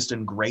latest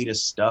and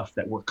greatest stuff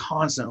that we're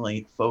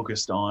constantly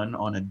focused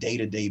on a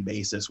day-to-day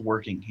basis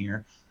working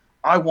here.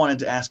 I wanted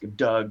to ask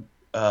Doug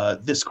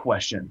this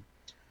question: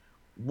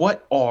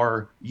 what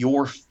are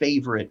your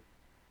favorite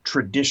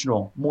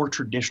more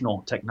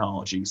traditional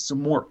technologies,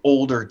 some more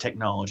older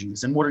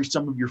technologies, and what are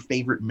some of your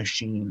favorite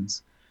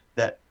machines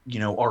that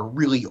are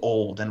really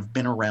old and have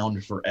been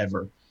around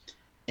forever?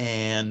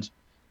 And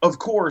of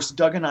course,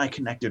 Doug and I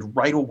connected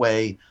right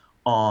away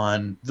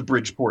on the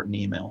Bridgeport and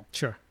email.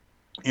 Sure.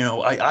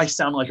 I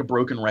sound like a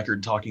broken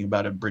record talking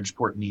about a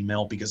Bridgeport and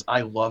email, because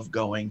I love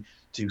going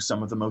to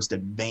some of the most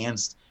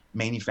advanced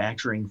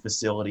manufacturing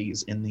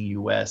facilities in the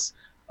U.S.,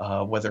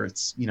 whether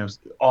it's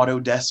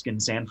Autodesk in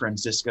San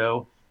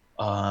Francisco,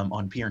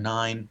 on Pier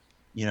 9.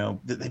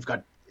 They've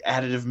got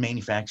additive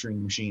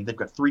manufacturing machines. They've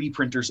got 3D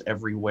printers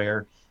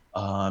everywhere,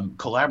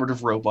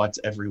 collaborative robots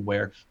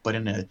everywhere. But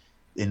in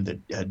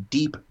the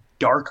deep,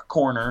 dark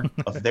corner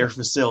of their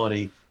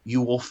facility,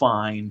 you will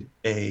find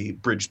a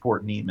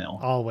Bridgeport and email.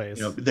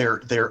 Always.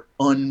 They're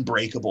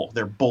unbreakable.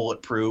 They're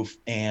bulletproof,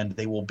 and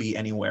they will be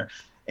anywhere.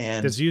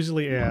 And there's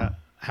usually a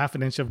half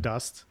an inch of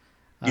dust.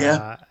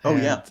 Yeah.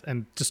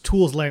 And just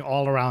tools laying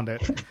all around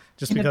it,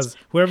 just because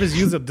whoever's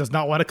used it does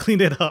not want to clean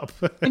it up.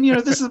 And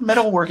this is a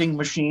metalworking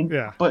machine.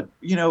 Yeah. But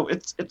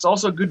it's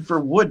also good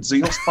for wood, so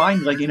you'll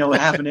find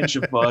half an inch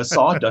of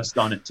sawdust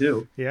on it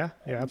too. Yeah.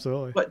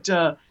 Absolutely. But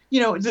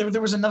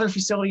there was another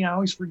facility. I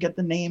always forget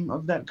the name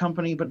of that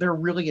company, but they're a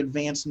really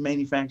advanced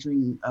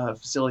manufacturing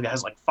facility that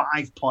has like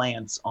 5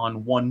 plants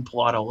on one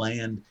plot of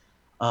land,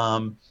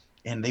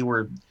 and they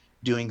were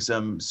doing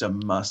some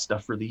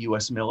stuff for the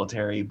U.S.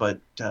 military, but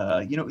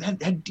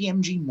had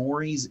DMG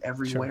Moris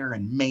everywhere. Sure.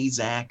 And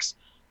Mazaks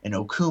and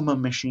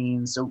Okuma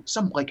machines. So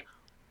some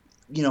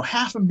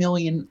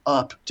 $500,000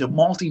 up to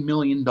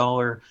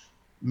multi-million-dollar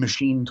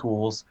machine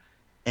tools.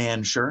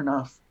 And sure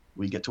enough,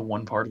 we get to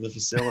one part of the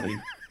facility.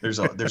 There's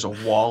a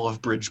wall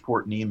of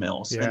Bridgeport and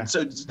emails. Yeah. And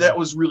so that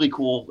was really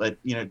cool that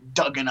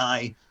Doug and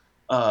I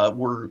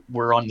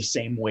were on the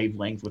same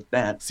wavelength with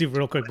that. See,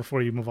 real quick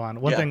before you move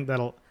on, one thing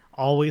that'll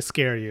always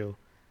scare you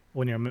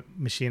when you're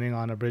machining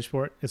on a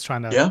Bridgeport is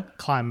trying to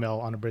climb mill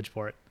on a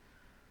Bridgeport.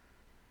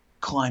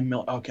 Climb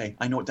mill. Okay,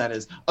 I know what that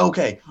is.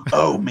 Okay.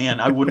 Oh man,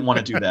 I wouldn't want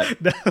to do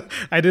that.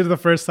 I did it the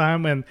first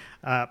time, and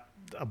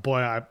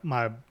boy,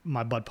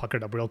 my butt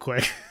puckered up real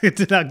quick. It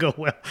did not go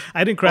well.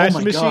 I didn't crash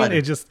the machine. God.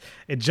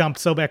 It jumped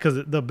so bad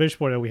because the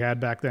Bridgeport that we had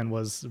back then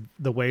was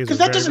the ways. Because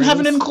that doesn't have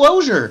an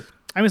enclosure.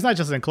 I mean, it's not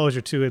just an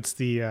enclosure too. It's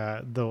the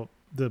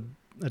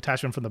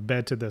attachment from the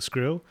bed to the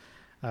screw.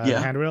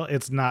 Handrail,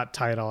 it's not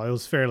tight at all. It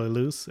was fairly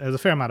loose. There's a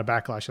fair amount of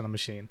backlash on the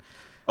machine.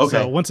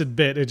 Okay. So once it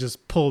bit, it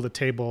just pulled the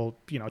table,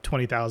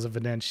 20,000 of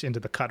an inch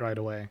into the cut right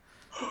away.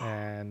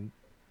 And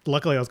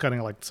luckily I was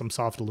cutting like some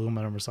soft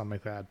aluminum or something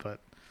like that. But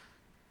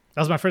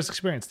that was my first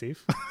experience,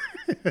 Steve.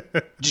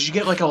 Did you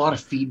get like a lot of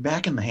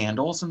feedback in the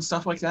handles and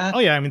stuff like that? Oh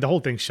yeah. I mean, the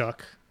whole thing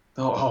shook.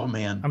 Oh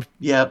man.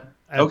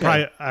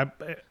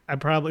 I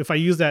probably, if I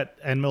used that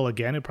end mill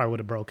again, it probably would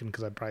have broken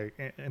because I'd probably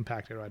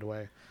impacted right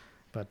away.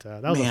 But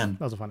Man.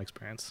 that was a fun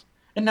experience.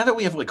 And now that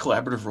we have like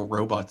collaborative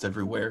robots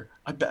everywhere,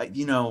 I bet,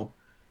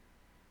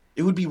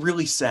 it would be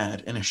really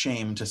sad and a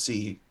shame to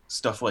see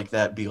stuff like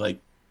that be like,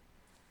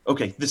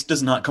 okay, this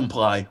does not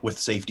comply with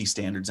safety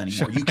standards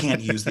anymore. You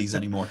can't use these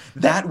anymore.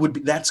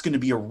 That's going to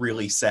be a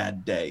really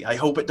sad day. I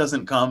hope it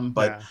doesn't come,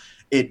 but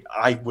it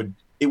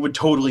would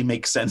totally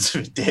make sense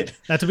if it did.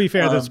 Now, to be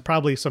fair, there's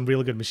probably some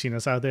really good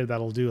machinists out there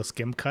that'll do a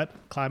skim cut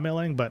climb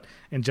milling, but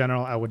in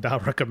general, I would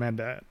not recommend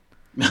that.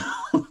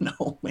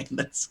 No, man,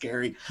 that's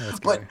scary.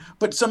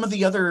 But some of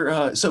the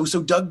other so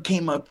Doug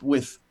came up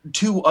with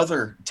 2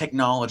 other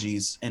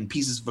technologies and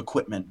pieces of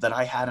equipment that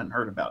I hadn't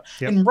heard about.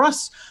 Yep. And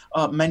Russ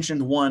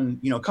mentioned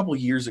one, a couple of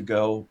years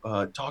ago,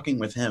 talking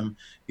with him.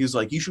 He was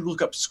like, you should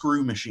look up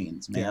screw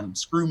machines, man. Yeah.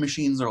 Screw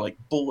machines are like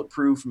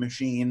bulletproof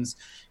machines.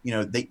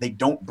 They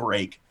don't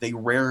break. They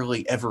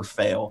rarely ever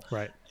fail.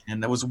 Right.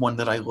 And that was one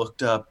that I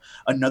looked up.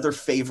 Another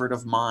favorite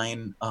of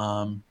mine,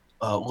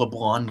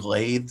 LeBlanc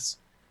lathes.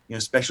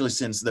 Especially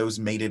since those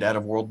made it out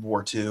of World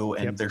War II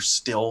and they're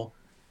still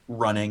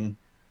running,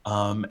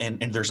 and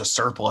there's a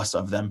surplus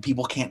of them.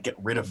 People can't get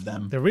rid of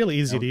them. They're really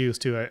easy to use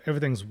too.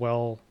 Everything's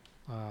well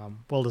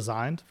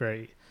designed,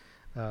 very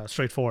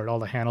straightforward. All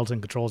the handles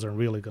and controls are in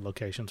really good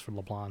locations for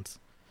LeBlancs.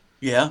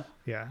 Yeah.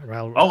 Yeah.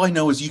 All I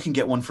know is you can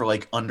get one for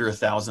like under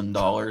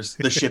 $1,000.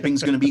 The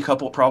shipping's going to be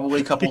probably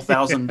a couple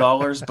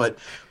 $1,000,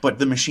 but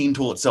the machine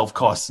tool itself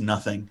costs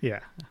nothing. Yeah.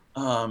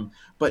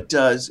 But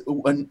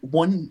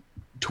one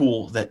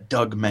tool that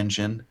Doug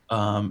mentioned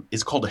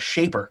is called a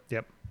shaper.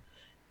 Yep.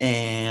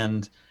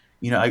 And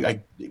I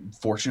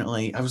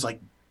fortunately I was like,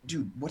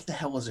 dude, what the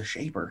hell is a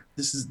shaper?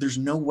 There's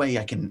no way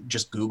I can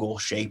just Google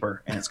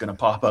shaper and it's going to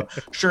pop up.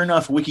 Sure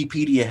enough,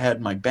 Wikipedia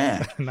had my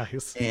back.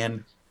 Nice.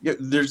 And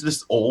there's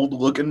this old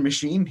looking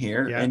machine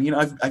here. Yeah. And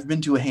I've been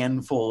to a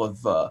handful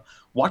of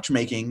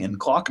watchmaking and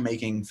clock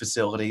making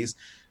facilities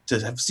to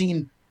have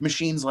seen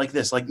machines like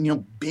this, like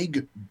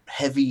big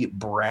heavy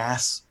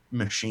brass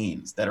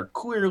machines that are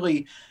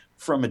clearly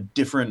from a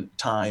different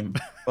time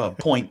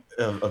point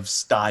of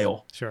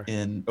style. Sure.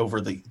 over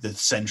the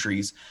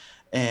centuries,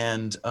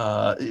 and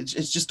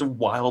it's just a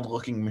wild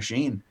looking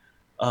machine.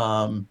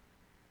 But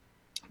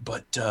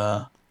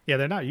they're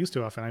not used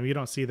too often. I mean, you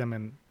don't see them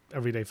in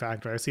everyday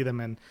factory. I see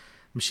them in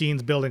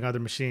machines building other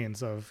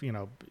machines of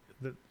the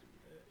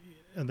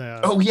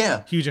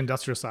huge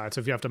industrial side.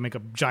 So if you have to make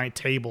a giant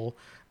table,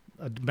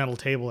 a metal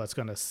table that's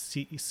going to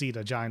seat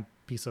a giant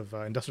piece of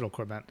industrial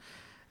equipment,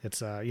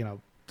 it's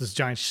this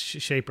giant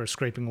shaper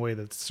scraping away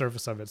the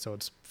surface of it so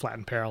it's flat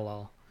and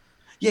parallel.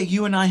 Yeah,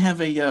 you and I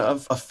have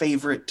a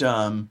favorite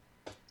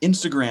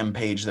Instagram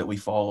page that we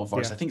follow of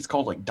ours. Yeah. I think it's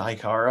called like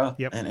Daikara,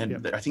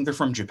 and I think they're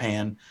from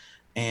Japan.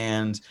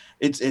 And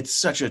it's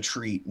such a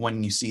treat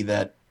when you see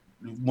that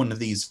one of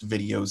these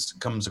videos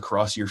comes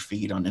across your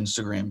feed on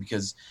Instagram,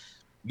 because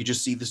you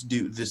just see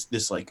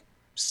this like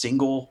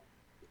single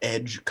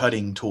edge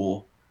cutting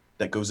tool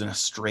that goes in a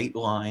straight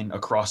line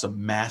across a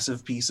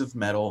massive piece of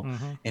metal,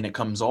 and it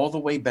comes all the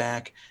way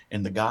back,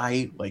 and the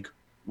guy, like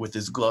with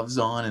his gloves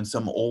on and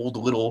some old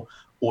little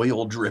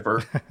oil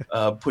dripper,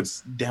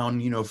 puts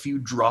down a few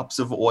drops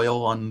of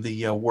oil on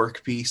the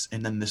workpiece,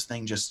 and then this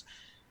thing just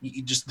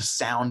the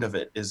sound of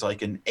it is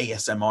like an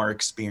ASMR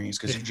experience,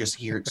 because you just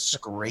hear it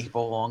scrape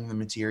along the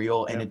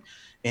material,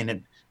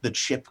 and the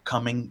chip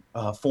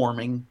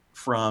forming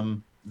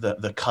from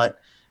the cut,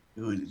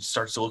 it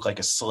starts to look like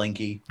a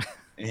slinky.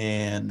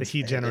 And the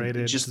heat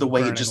generated, just the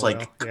way it just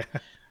oil.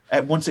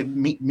 Once it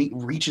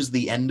reaches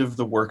the end of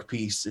the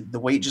workpiece, the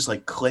way it just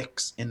like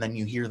clicks, and then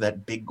you hear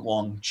that big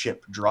long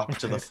chip drop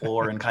to the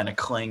floor and kind of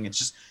cling.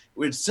 It's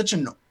such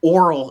an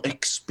oral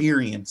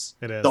experience.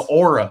 It is. The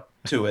aura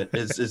to it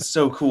is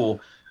so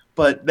cool.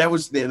 But that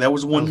was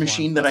one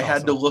machine that I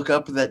had to look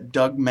up that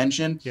Doug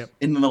mentioned. Yep.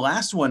 And then the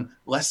last one,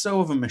 less so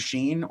of a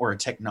machine or a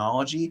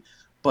technology,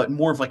 but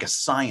more of like a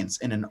science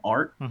and an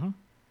art. Mm-hmm.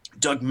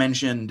 Doug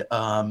mentioned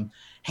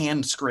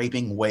hand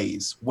scraping way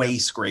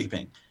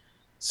scraping.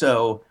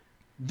 So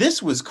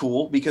this was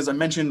cool because I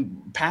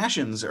mentioned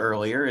passions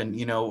earlier, and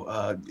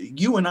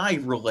you and I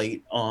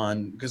relate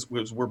on, because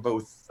we're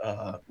both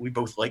we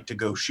both like to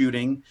go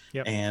shooting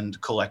and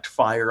collect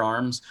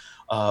firearms.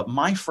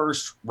 My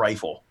first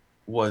rifle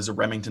was a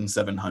Remington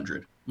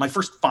 700. My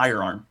first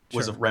firearm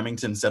was a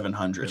Remington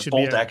 700,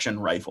 bolt action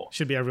rifle.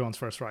 Should be everyone's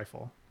first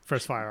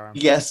firearm.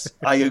 Yes,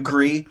 I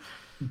agree.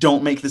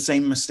 Don't make the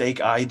same mistake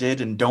I did,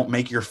 and don't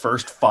make your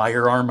first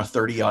firearm a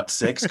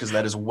 30-06, because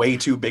that is way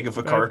too big of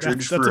a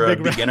cartridge for a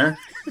beginner.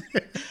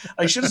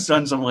 I should have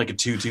done something like a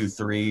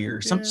 223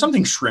 or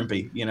something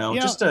shrimpy,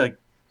 just a.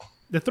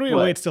 The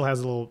 308 still has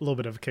a little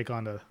bit of a kick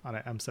on an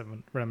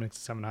M7 Remington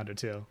 700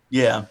 too.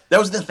 Yeah, that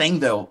was the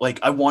thing though. Like,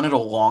 I wanted a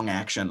long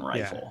action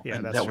rifle,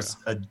 and that was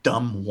a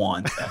dumb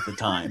want at the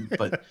time,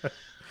 but.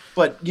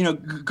 But,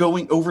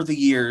 going over the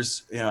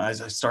years, as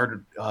I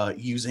started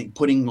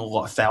putting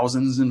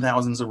thousands and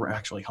thousands of,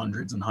 actually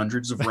hundreds and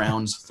hundreds of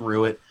rounds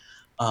through it,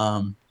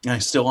 and I'm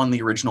still on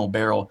the original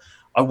barrel,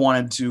 I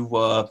wanted to,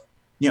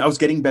 I was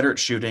getting better at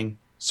shooting.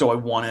 So I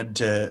wanted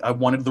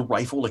the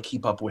rifle to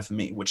keep up with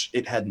me, which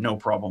it had no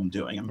problem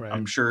doing. Right.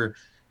 I'm sure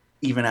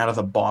even out of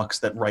the box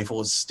that rifle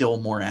is still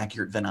more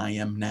accurate than I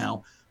am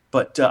now.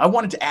 But I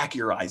wanted to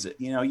accurize it.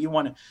 You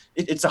know,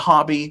 it's a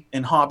hobby,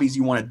 and hobbies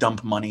you want to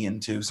dump money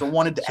into. So I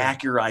wanted to Sure.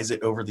 accurize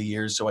it over the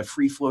years. So I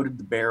free floated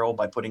the barrel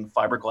by putting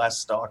fiberglass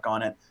stock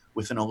on it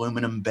with an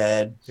aluminum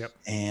bed Yep.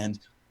 and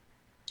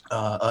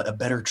a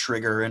better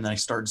trigger. And I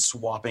started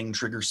swapping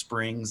trigger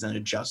springs and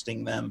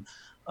adjusting them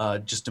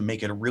just to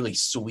make it a really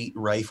sweet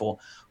rifle.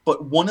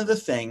 But one of the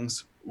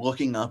things,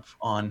 looking up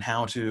on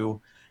how to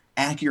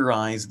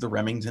accurize the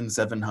Remington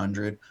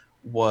 700,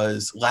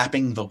 was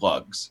lapping the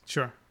lugs.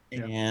 Sure.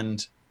 Yeah.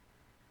 And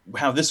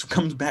how this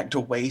comes back to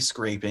way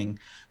scraping.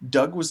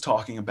 Doug was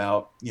talking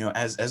about, you know,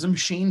 as a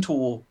machine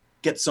tool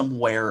gets some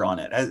wear on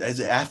it, as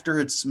after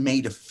it's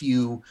made a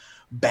few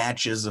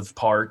batches of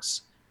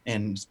parts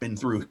and it's been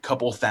through a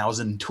couple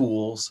thousand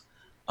tools,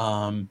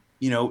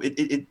 you know,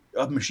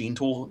 a machine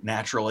tool,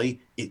 naturally,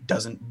 it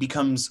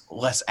becomes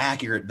less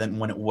accurate than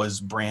when it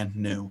was brand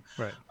new.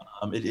 Right.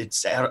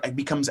 It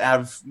becomes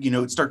out of, you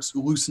know, it starts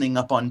loosening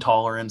up on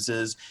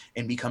tolerances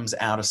and becomes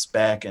out of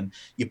spec, and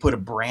you put a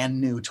brand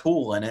new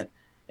tool in it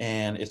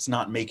and it's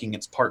not making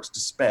its parts to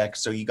spec.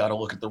 So you got to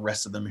look at the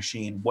rest of the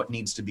machine. What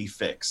needs to be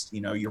fixed?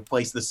 You know, you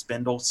replace the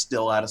spindle,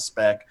 still out of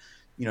spec.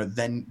 You know,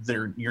 then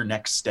your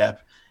next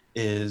step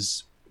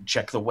is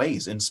check the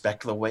ways,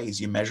 inspect the ways,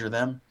 you measure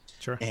them.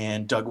 Sure.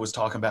 And Doug was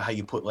talking about how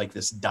you put like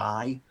this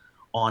die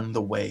on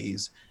the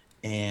ways,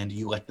 and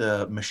you let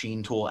the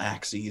machine tool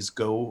axes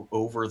go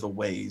over the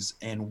ways,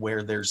 and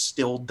where there's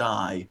still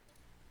die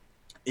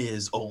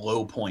is a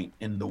low point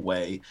in the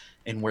way,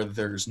 and where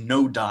there's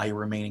no die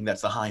remaining,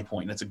 that's the high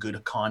point. That's a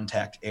good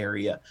contact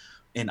area.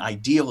 And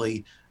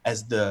ideally,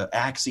 as the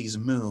axes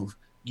move,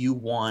 you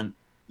want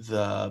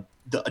the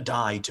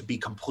die to be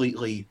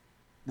completely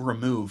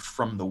removed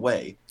from the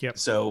way. Yep.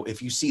 So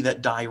if you see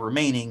that die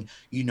remaining,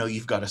 you know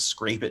you've got to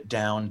scrape it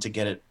down to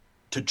get it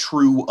to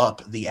true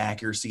up the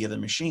accuracy of the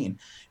machine.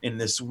 And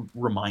this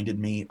reminded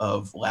me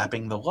of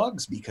lapping the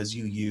lugs, because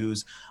you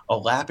use a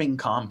lapping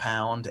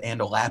compound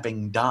and a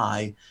lapping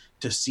die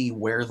to see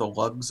where the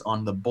lugs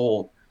on the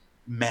bolt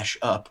mesh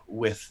up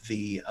with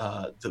the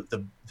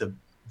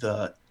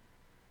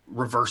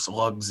reverse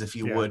lugs, if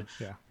you would,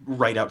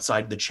 right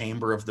outside the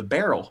chamber of the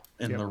barrel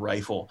in the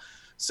rifle.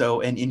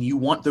 So, and you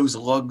want those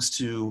lugs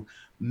to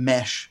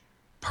mesh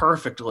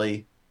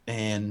perfectly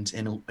and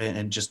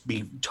just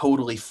be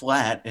totally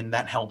flat, and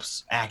that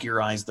helps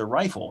accurize the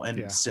rifle.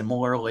 And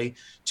similarly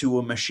to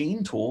a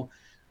machine tool,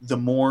 the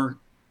more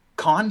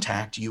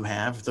contact you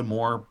have, the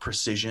more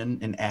precision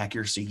and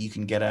accuracy you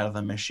can get out of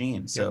the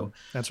machine. So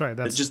that's right.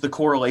 That's just, the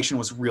correlation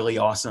was really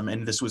awesome,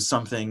 and this was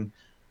something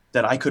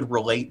that I could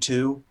relate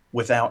to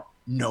without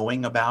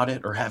knowing about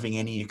it or having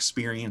any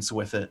experience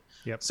with it.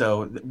 Yep.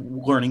 So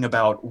learning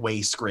about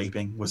way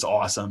scraping was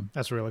awesome.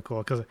 That's really cool,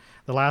 because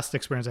the last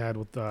experience I had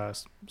with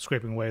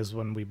scraping ways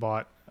when we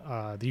bought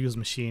the used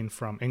machine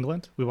from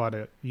England. We bought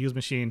a used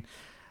machine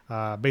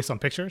based on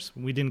pictures.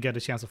 We didn't get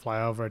a chance to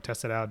fly over,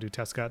 test it out, do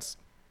test cuts.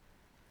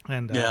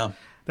 And that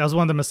was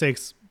one of the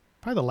mistakes.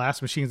 Probably the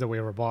last machines that we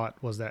ever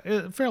bought was that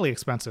a fairly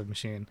expensive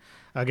machine.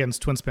 Again, it's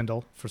twin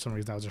spindle. For some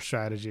reason, that was our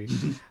strategy.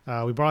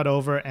 We brought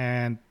over,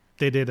 and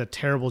they did a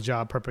terrible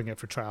job prepping it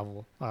for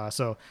travel.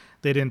 So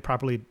they didn't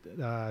properly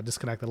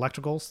disconnect the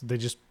electricals. They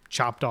just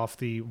chopped off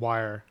the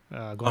wire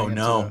going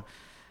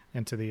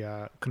into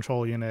the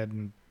control unit,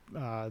 and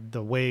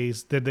the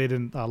ways that they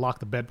didn't lock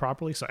the bed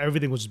properly. So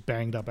everything was just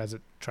banged up as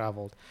it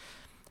traveled.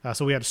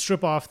 So we had to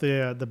strip off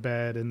the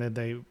bed, and then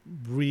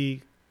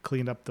they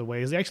cleaned up the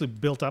ways. They actually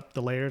built up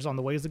the layers on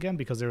the ways again,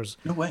 because there was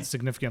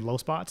significant low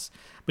spots.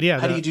 But yeah,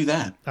 how do you do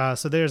that?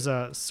 So there's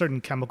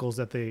certain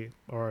chemicals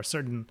or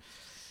certain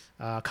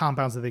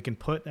compounds that they can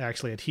put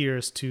actually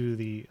adheres to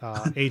the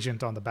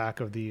agent on the back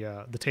of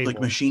the table.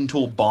 Like machine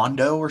tool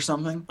Bondo or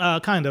something?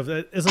 Kind of.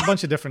 There's a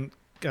bunch of different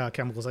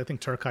chemicals. I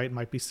think Turkite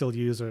might be still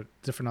used, or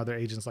different other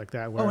agents like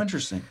that. Where,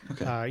 interesting.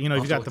 Okay.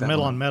 You've got the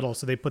metal on metal,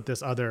 so they put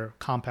this other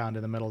compound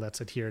in the middle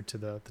that's adhered to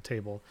the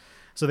table.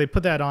 So they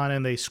put that on,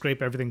 and they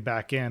scrape everything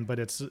back in, but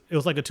it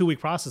was like a 2-week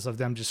process of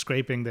them just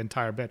scraping the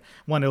entire bed.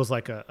 One, it was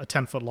like a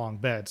 10-foot long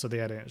bed, so they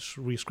had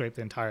to re-scrape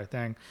the entire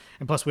thing.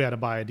 And plus we had to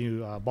buy a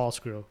new ball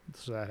screw,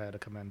 so that had to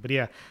come in. But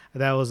yeah,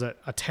 that was a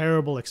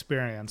terrible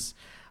experience.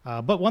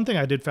 But one thing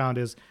I did found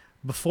is,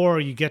 before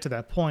you get to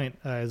that point,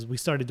 is we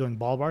started doing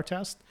ball bar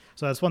tests.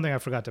 So that's one thing I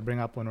forgot to bring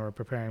up when we were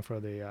preparing for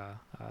the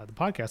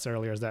podcast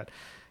earlier, is that,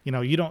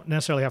 you don't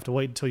necessarily have to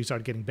wait until you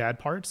start getting bad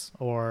parts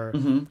or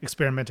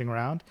experimenting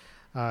around.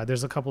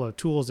 There's a couple of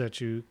tools that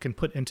you can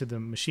put into the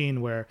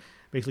machine, where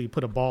basically you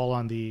put a ball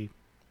on the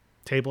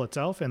table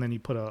itself, and then you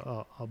put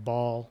a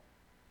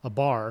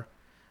bar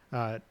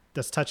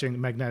that's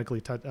touching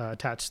magnetically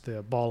attached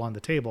the ball on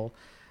the table,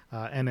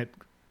 and it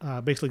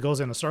basically goes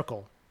in a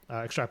circle,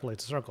 extrapolates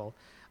a circle.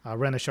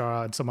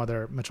 Renishaw and some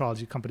other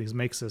metrology companies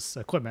makes this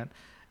equipment,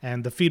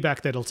 and the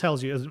feedback that it'll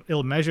tells you is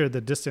it'll measure the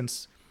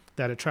distance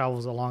that it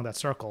travels along that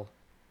circle.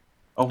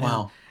 Oh,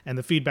 wow. And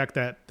the feedback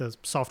that the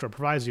software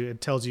provides you,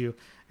 it tells you,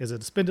 is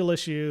it a spindle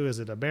issue? Is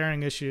it a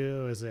bearing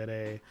issue?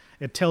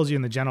 It tells you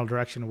in the general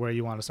direction where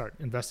you want to start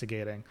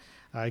investigating.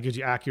 It gives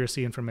you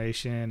accuracy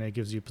information. It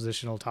gives you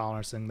positional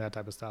tolerance and that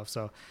type of stuff.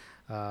 So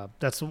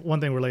that's one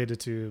thing related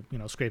to,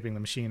 scraping the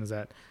machine, is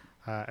that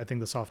I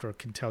think the software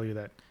can tell you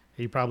that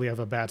you probably have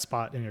a bad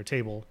spot in your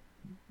table.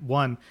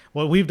 One,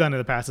 what we've done in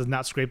the past is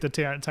not scrape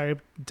the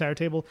entire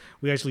table.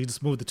 We actually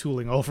just move the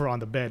tooling over on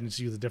the bed and just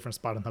use a different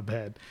spot on the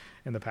bed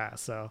in the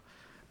past. So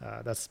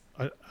that's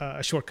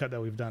a shortcut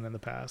that we've done in the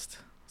past.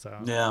 So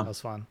that was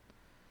fun.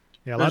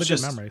 Yeah, a lot of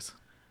good memories.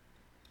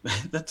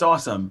 That's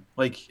awesome.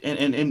 Like,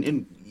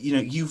 and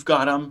you've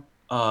got them.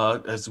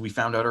 As we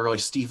found out earlier,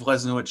 Steve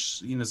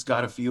Lesnowich, has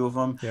got a few of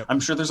them. Yep. I'm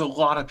sure there's a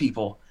lot of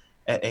people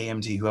at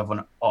AMT who have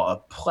a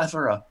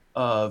plethora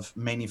of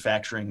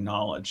manufacturing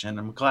knowledge, and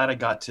I'm glad I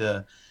got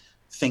to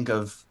think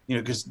of,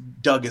 because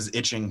Doug is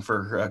itching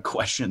for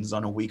questions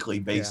on a weekly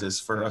basis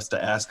for us to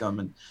ask him,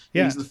 and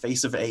he's the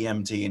face of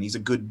AMT, and he's a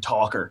good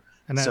talker.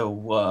 And I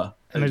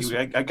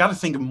got to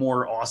think of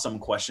more awesome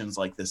questions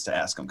like this to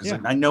ask him, because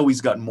I know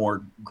he's got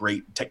more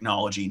great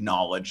technology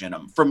knowledge in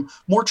him from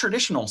more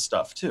traditional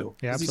stuff too.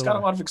 Yeah, he's got a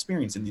lot of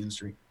experience in the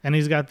industry. And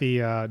he's got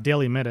the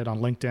Daily Minute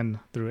on LinkedIn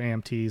through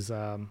AMT's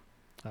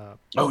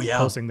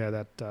posting there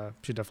that you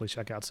should definitely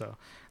check out. So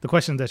the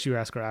questions that you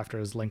ask her after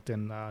is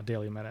LinkedIn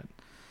Daily Minute.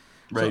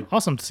 Right. So,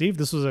 awesome, Steve.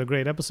 This was a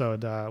great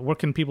episode. Where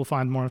can people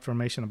find more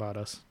information about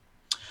us?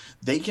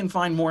 They can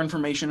find more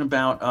information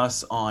about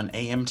us on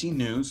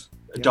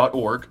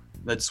amtnews.org.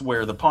 That's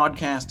where the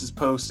podcast is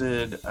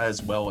posted,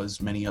 as well as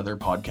many other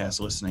podcast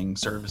listening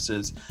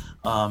services.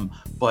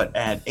 But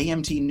at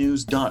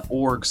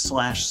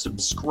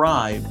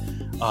amtnews.org/subscribe,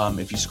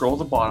 if you scroll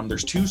to the bottom,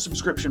 there's 2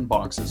 subscription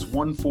boxes.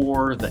 One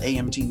for the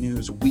AMT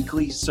News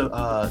weekly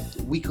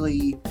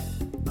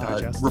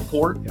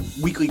report,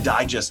 weekly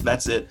digest.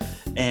 That's it.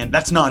 And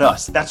that's not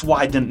us. That's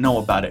why I didn't know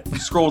about it. If you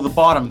scroll to the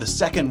bottom, the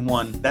second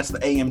one, that's the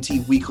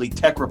AMT Weekly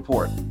Tech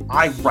Report.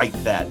 I write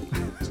that.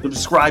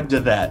 Subscribe to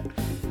that.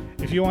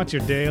 If you want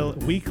your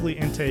weekly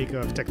intake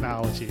of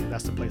technology,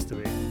 that's the place to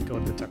be. Go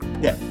to the Tech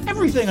Report. Yeah,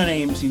 everything on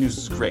AMT News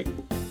is great.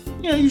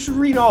 You should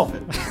read all of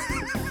it.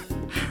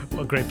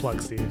 Well, great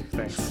plug, Steve.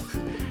 Thanks.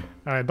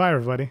 All right, bye,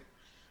 everybody.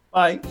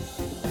 Bye.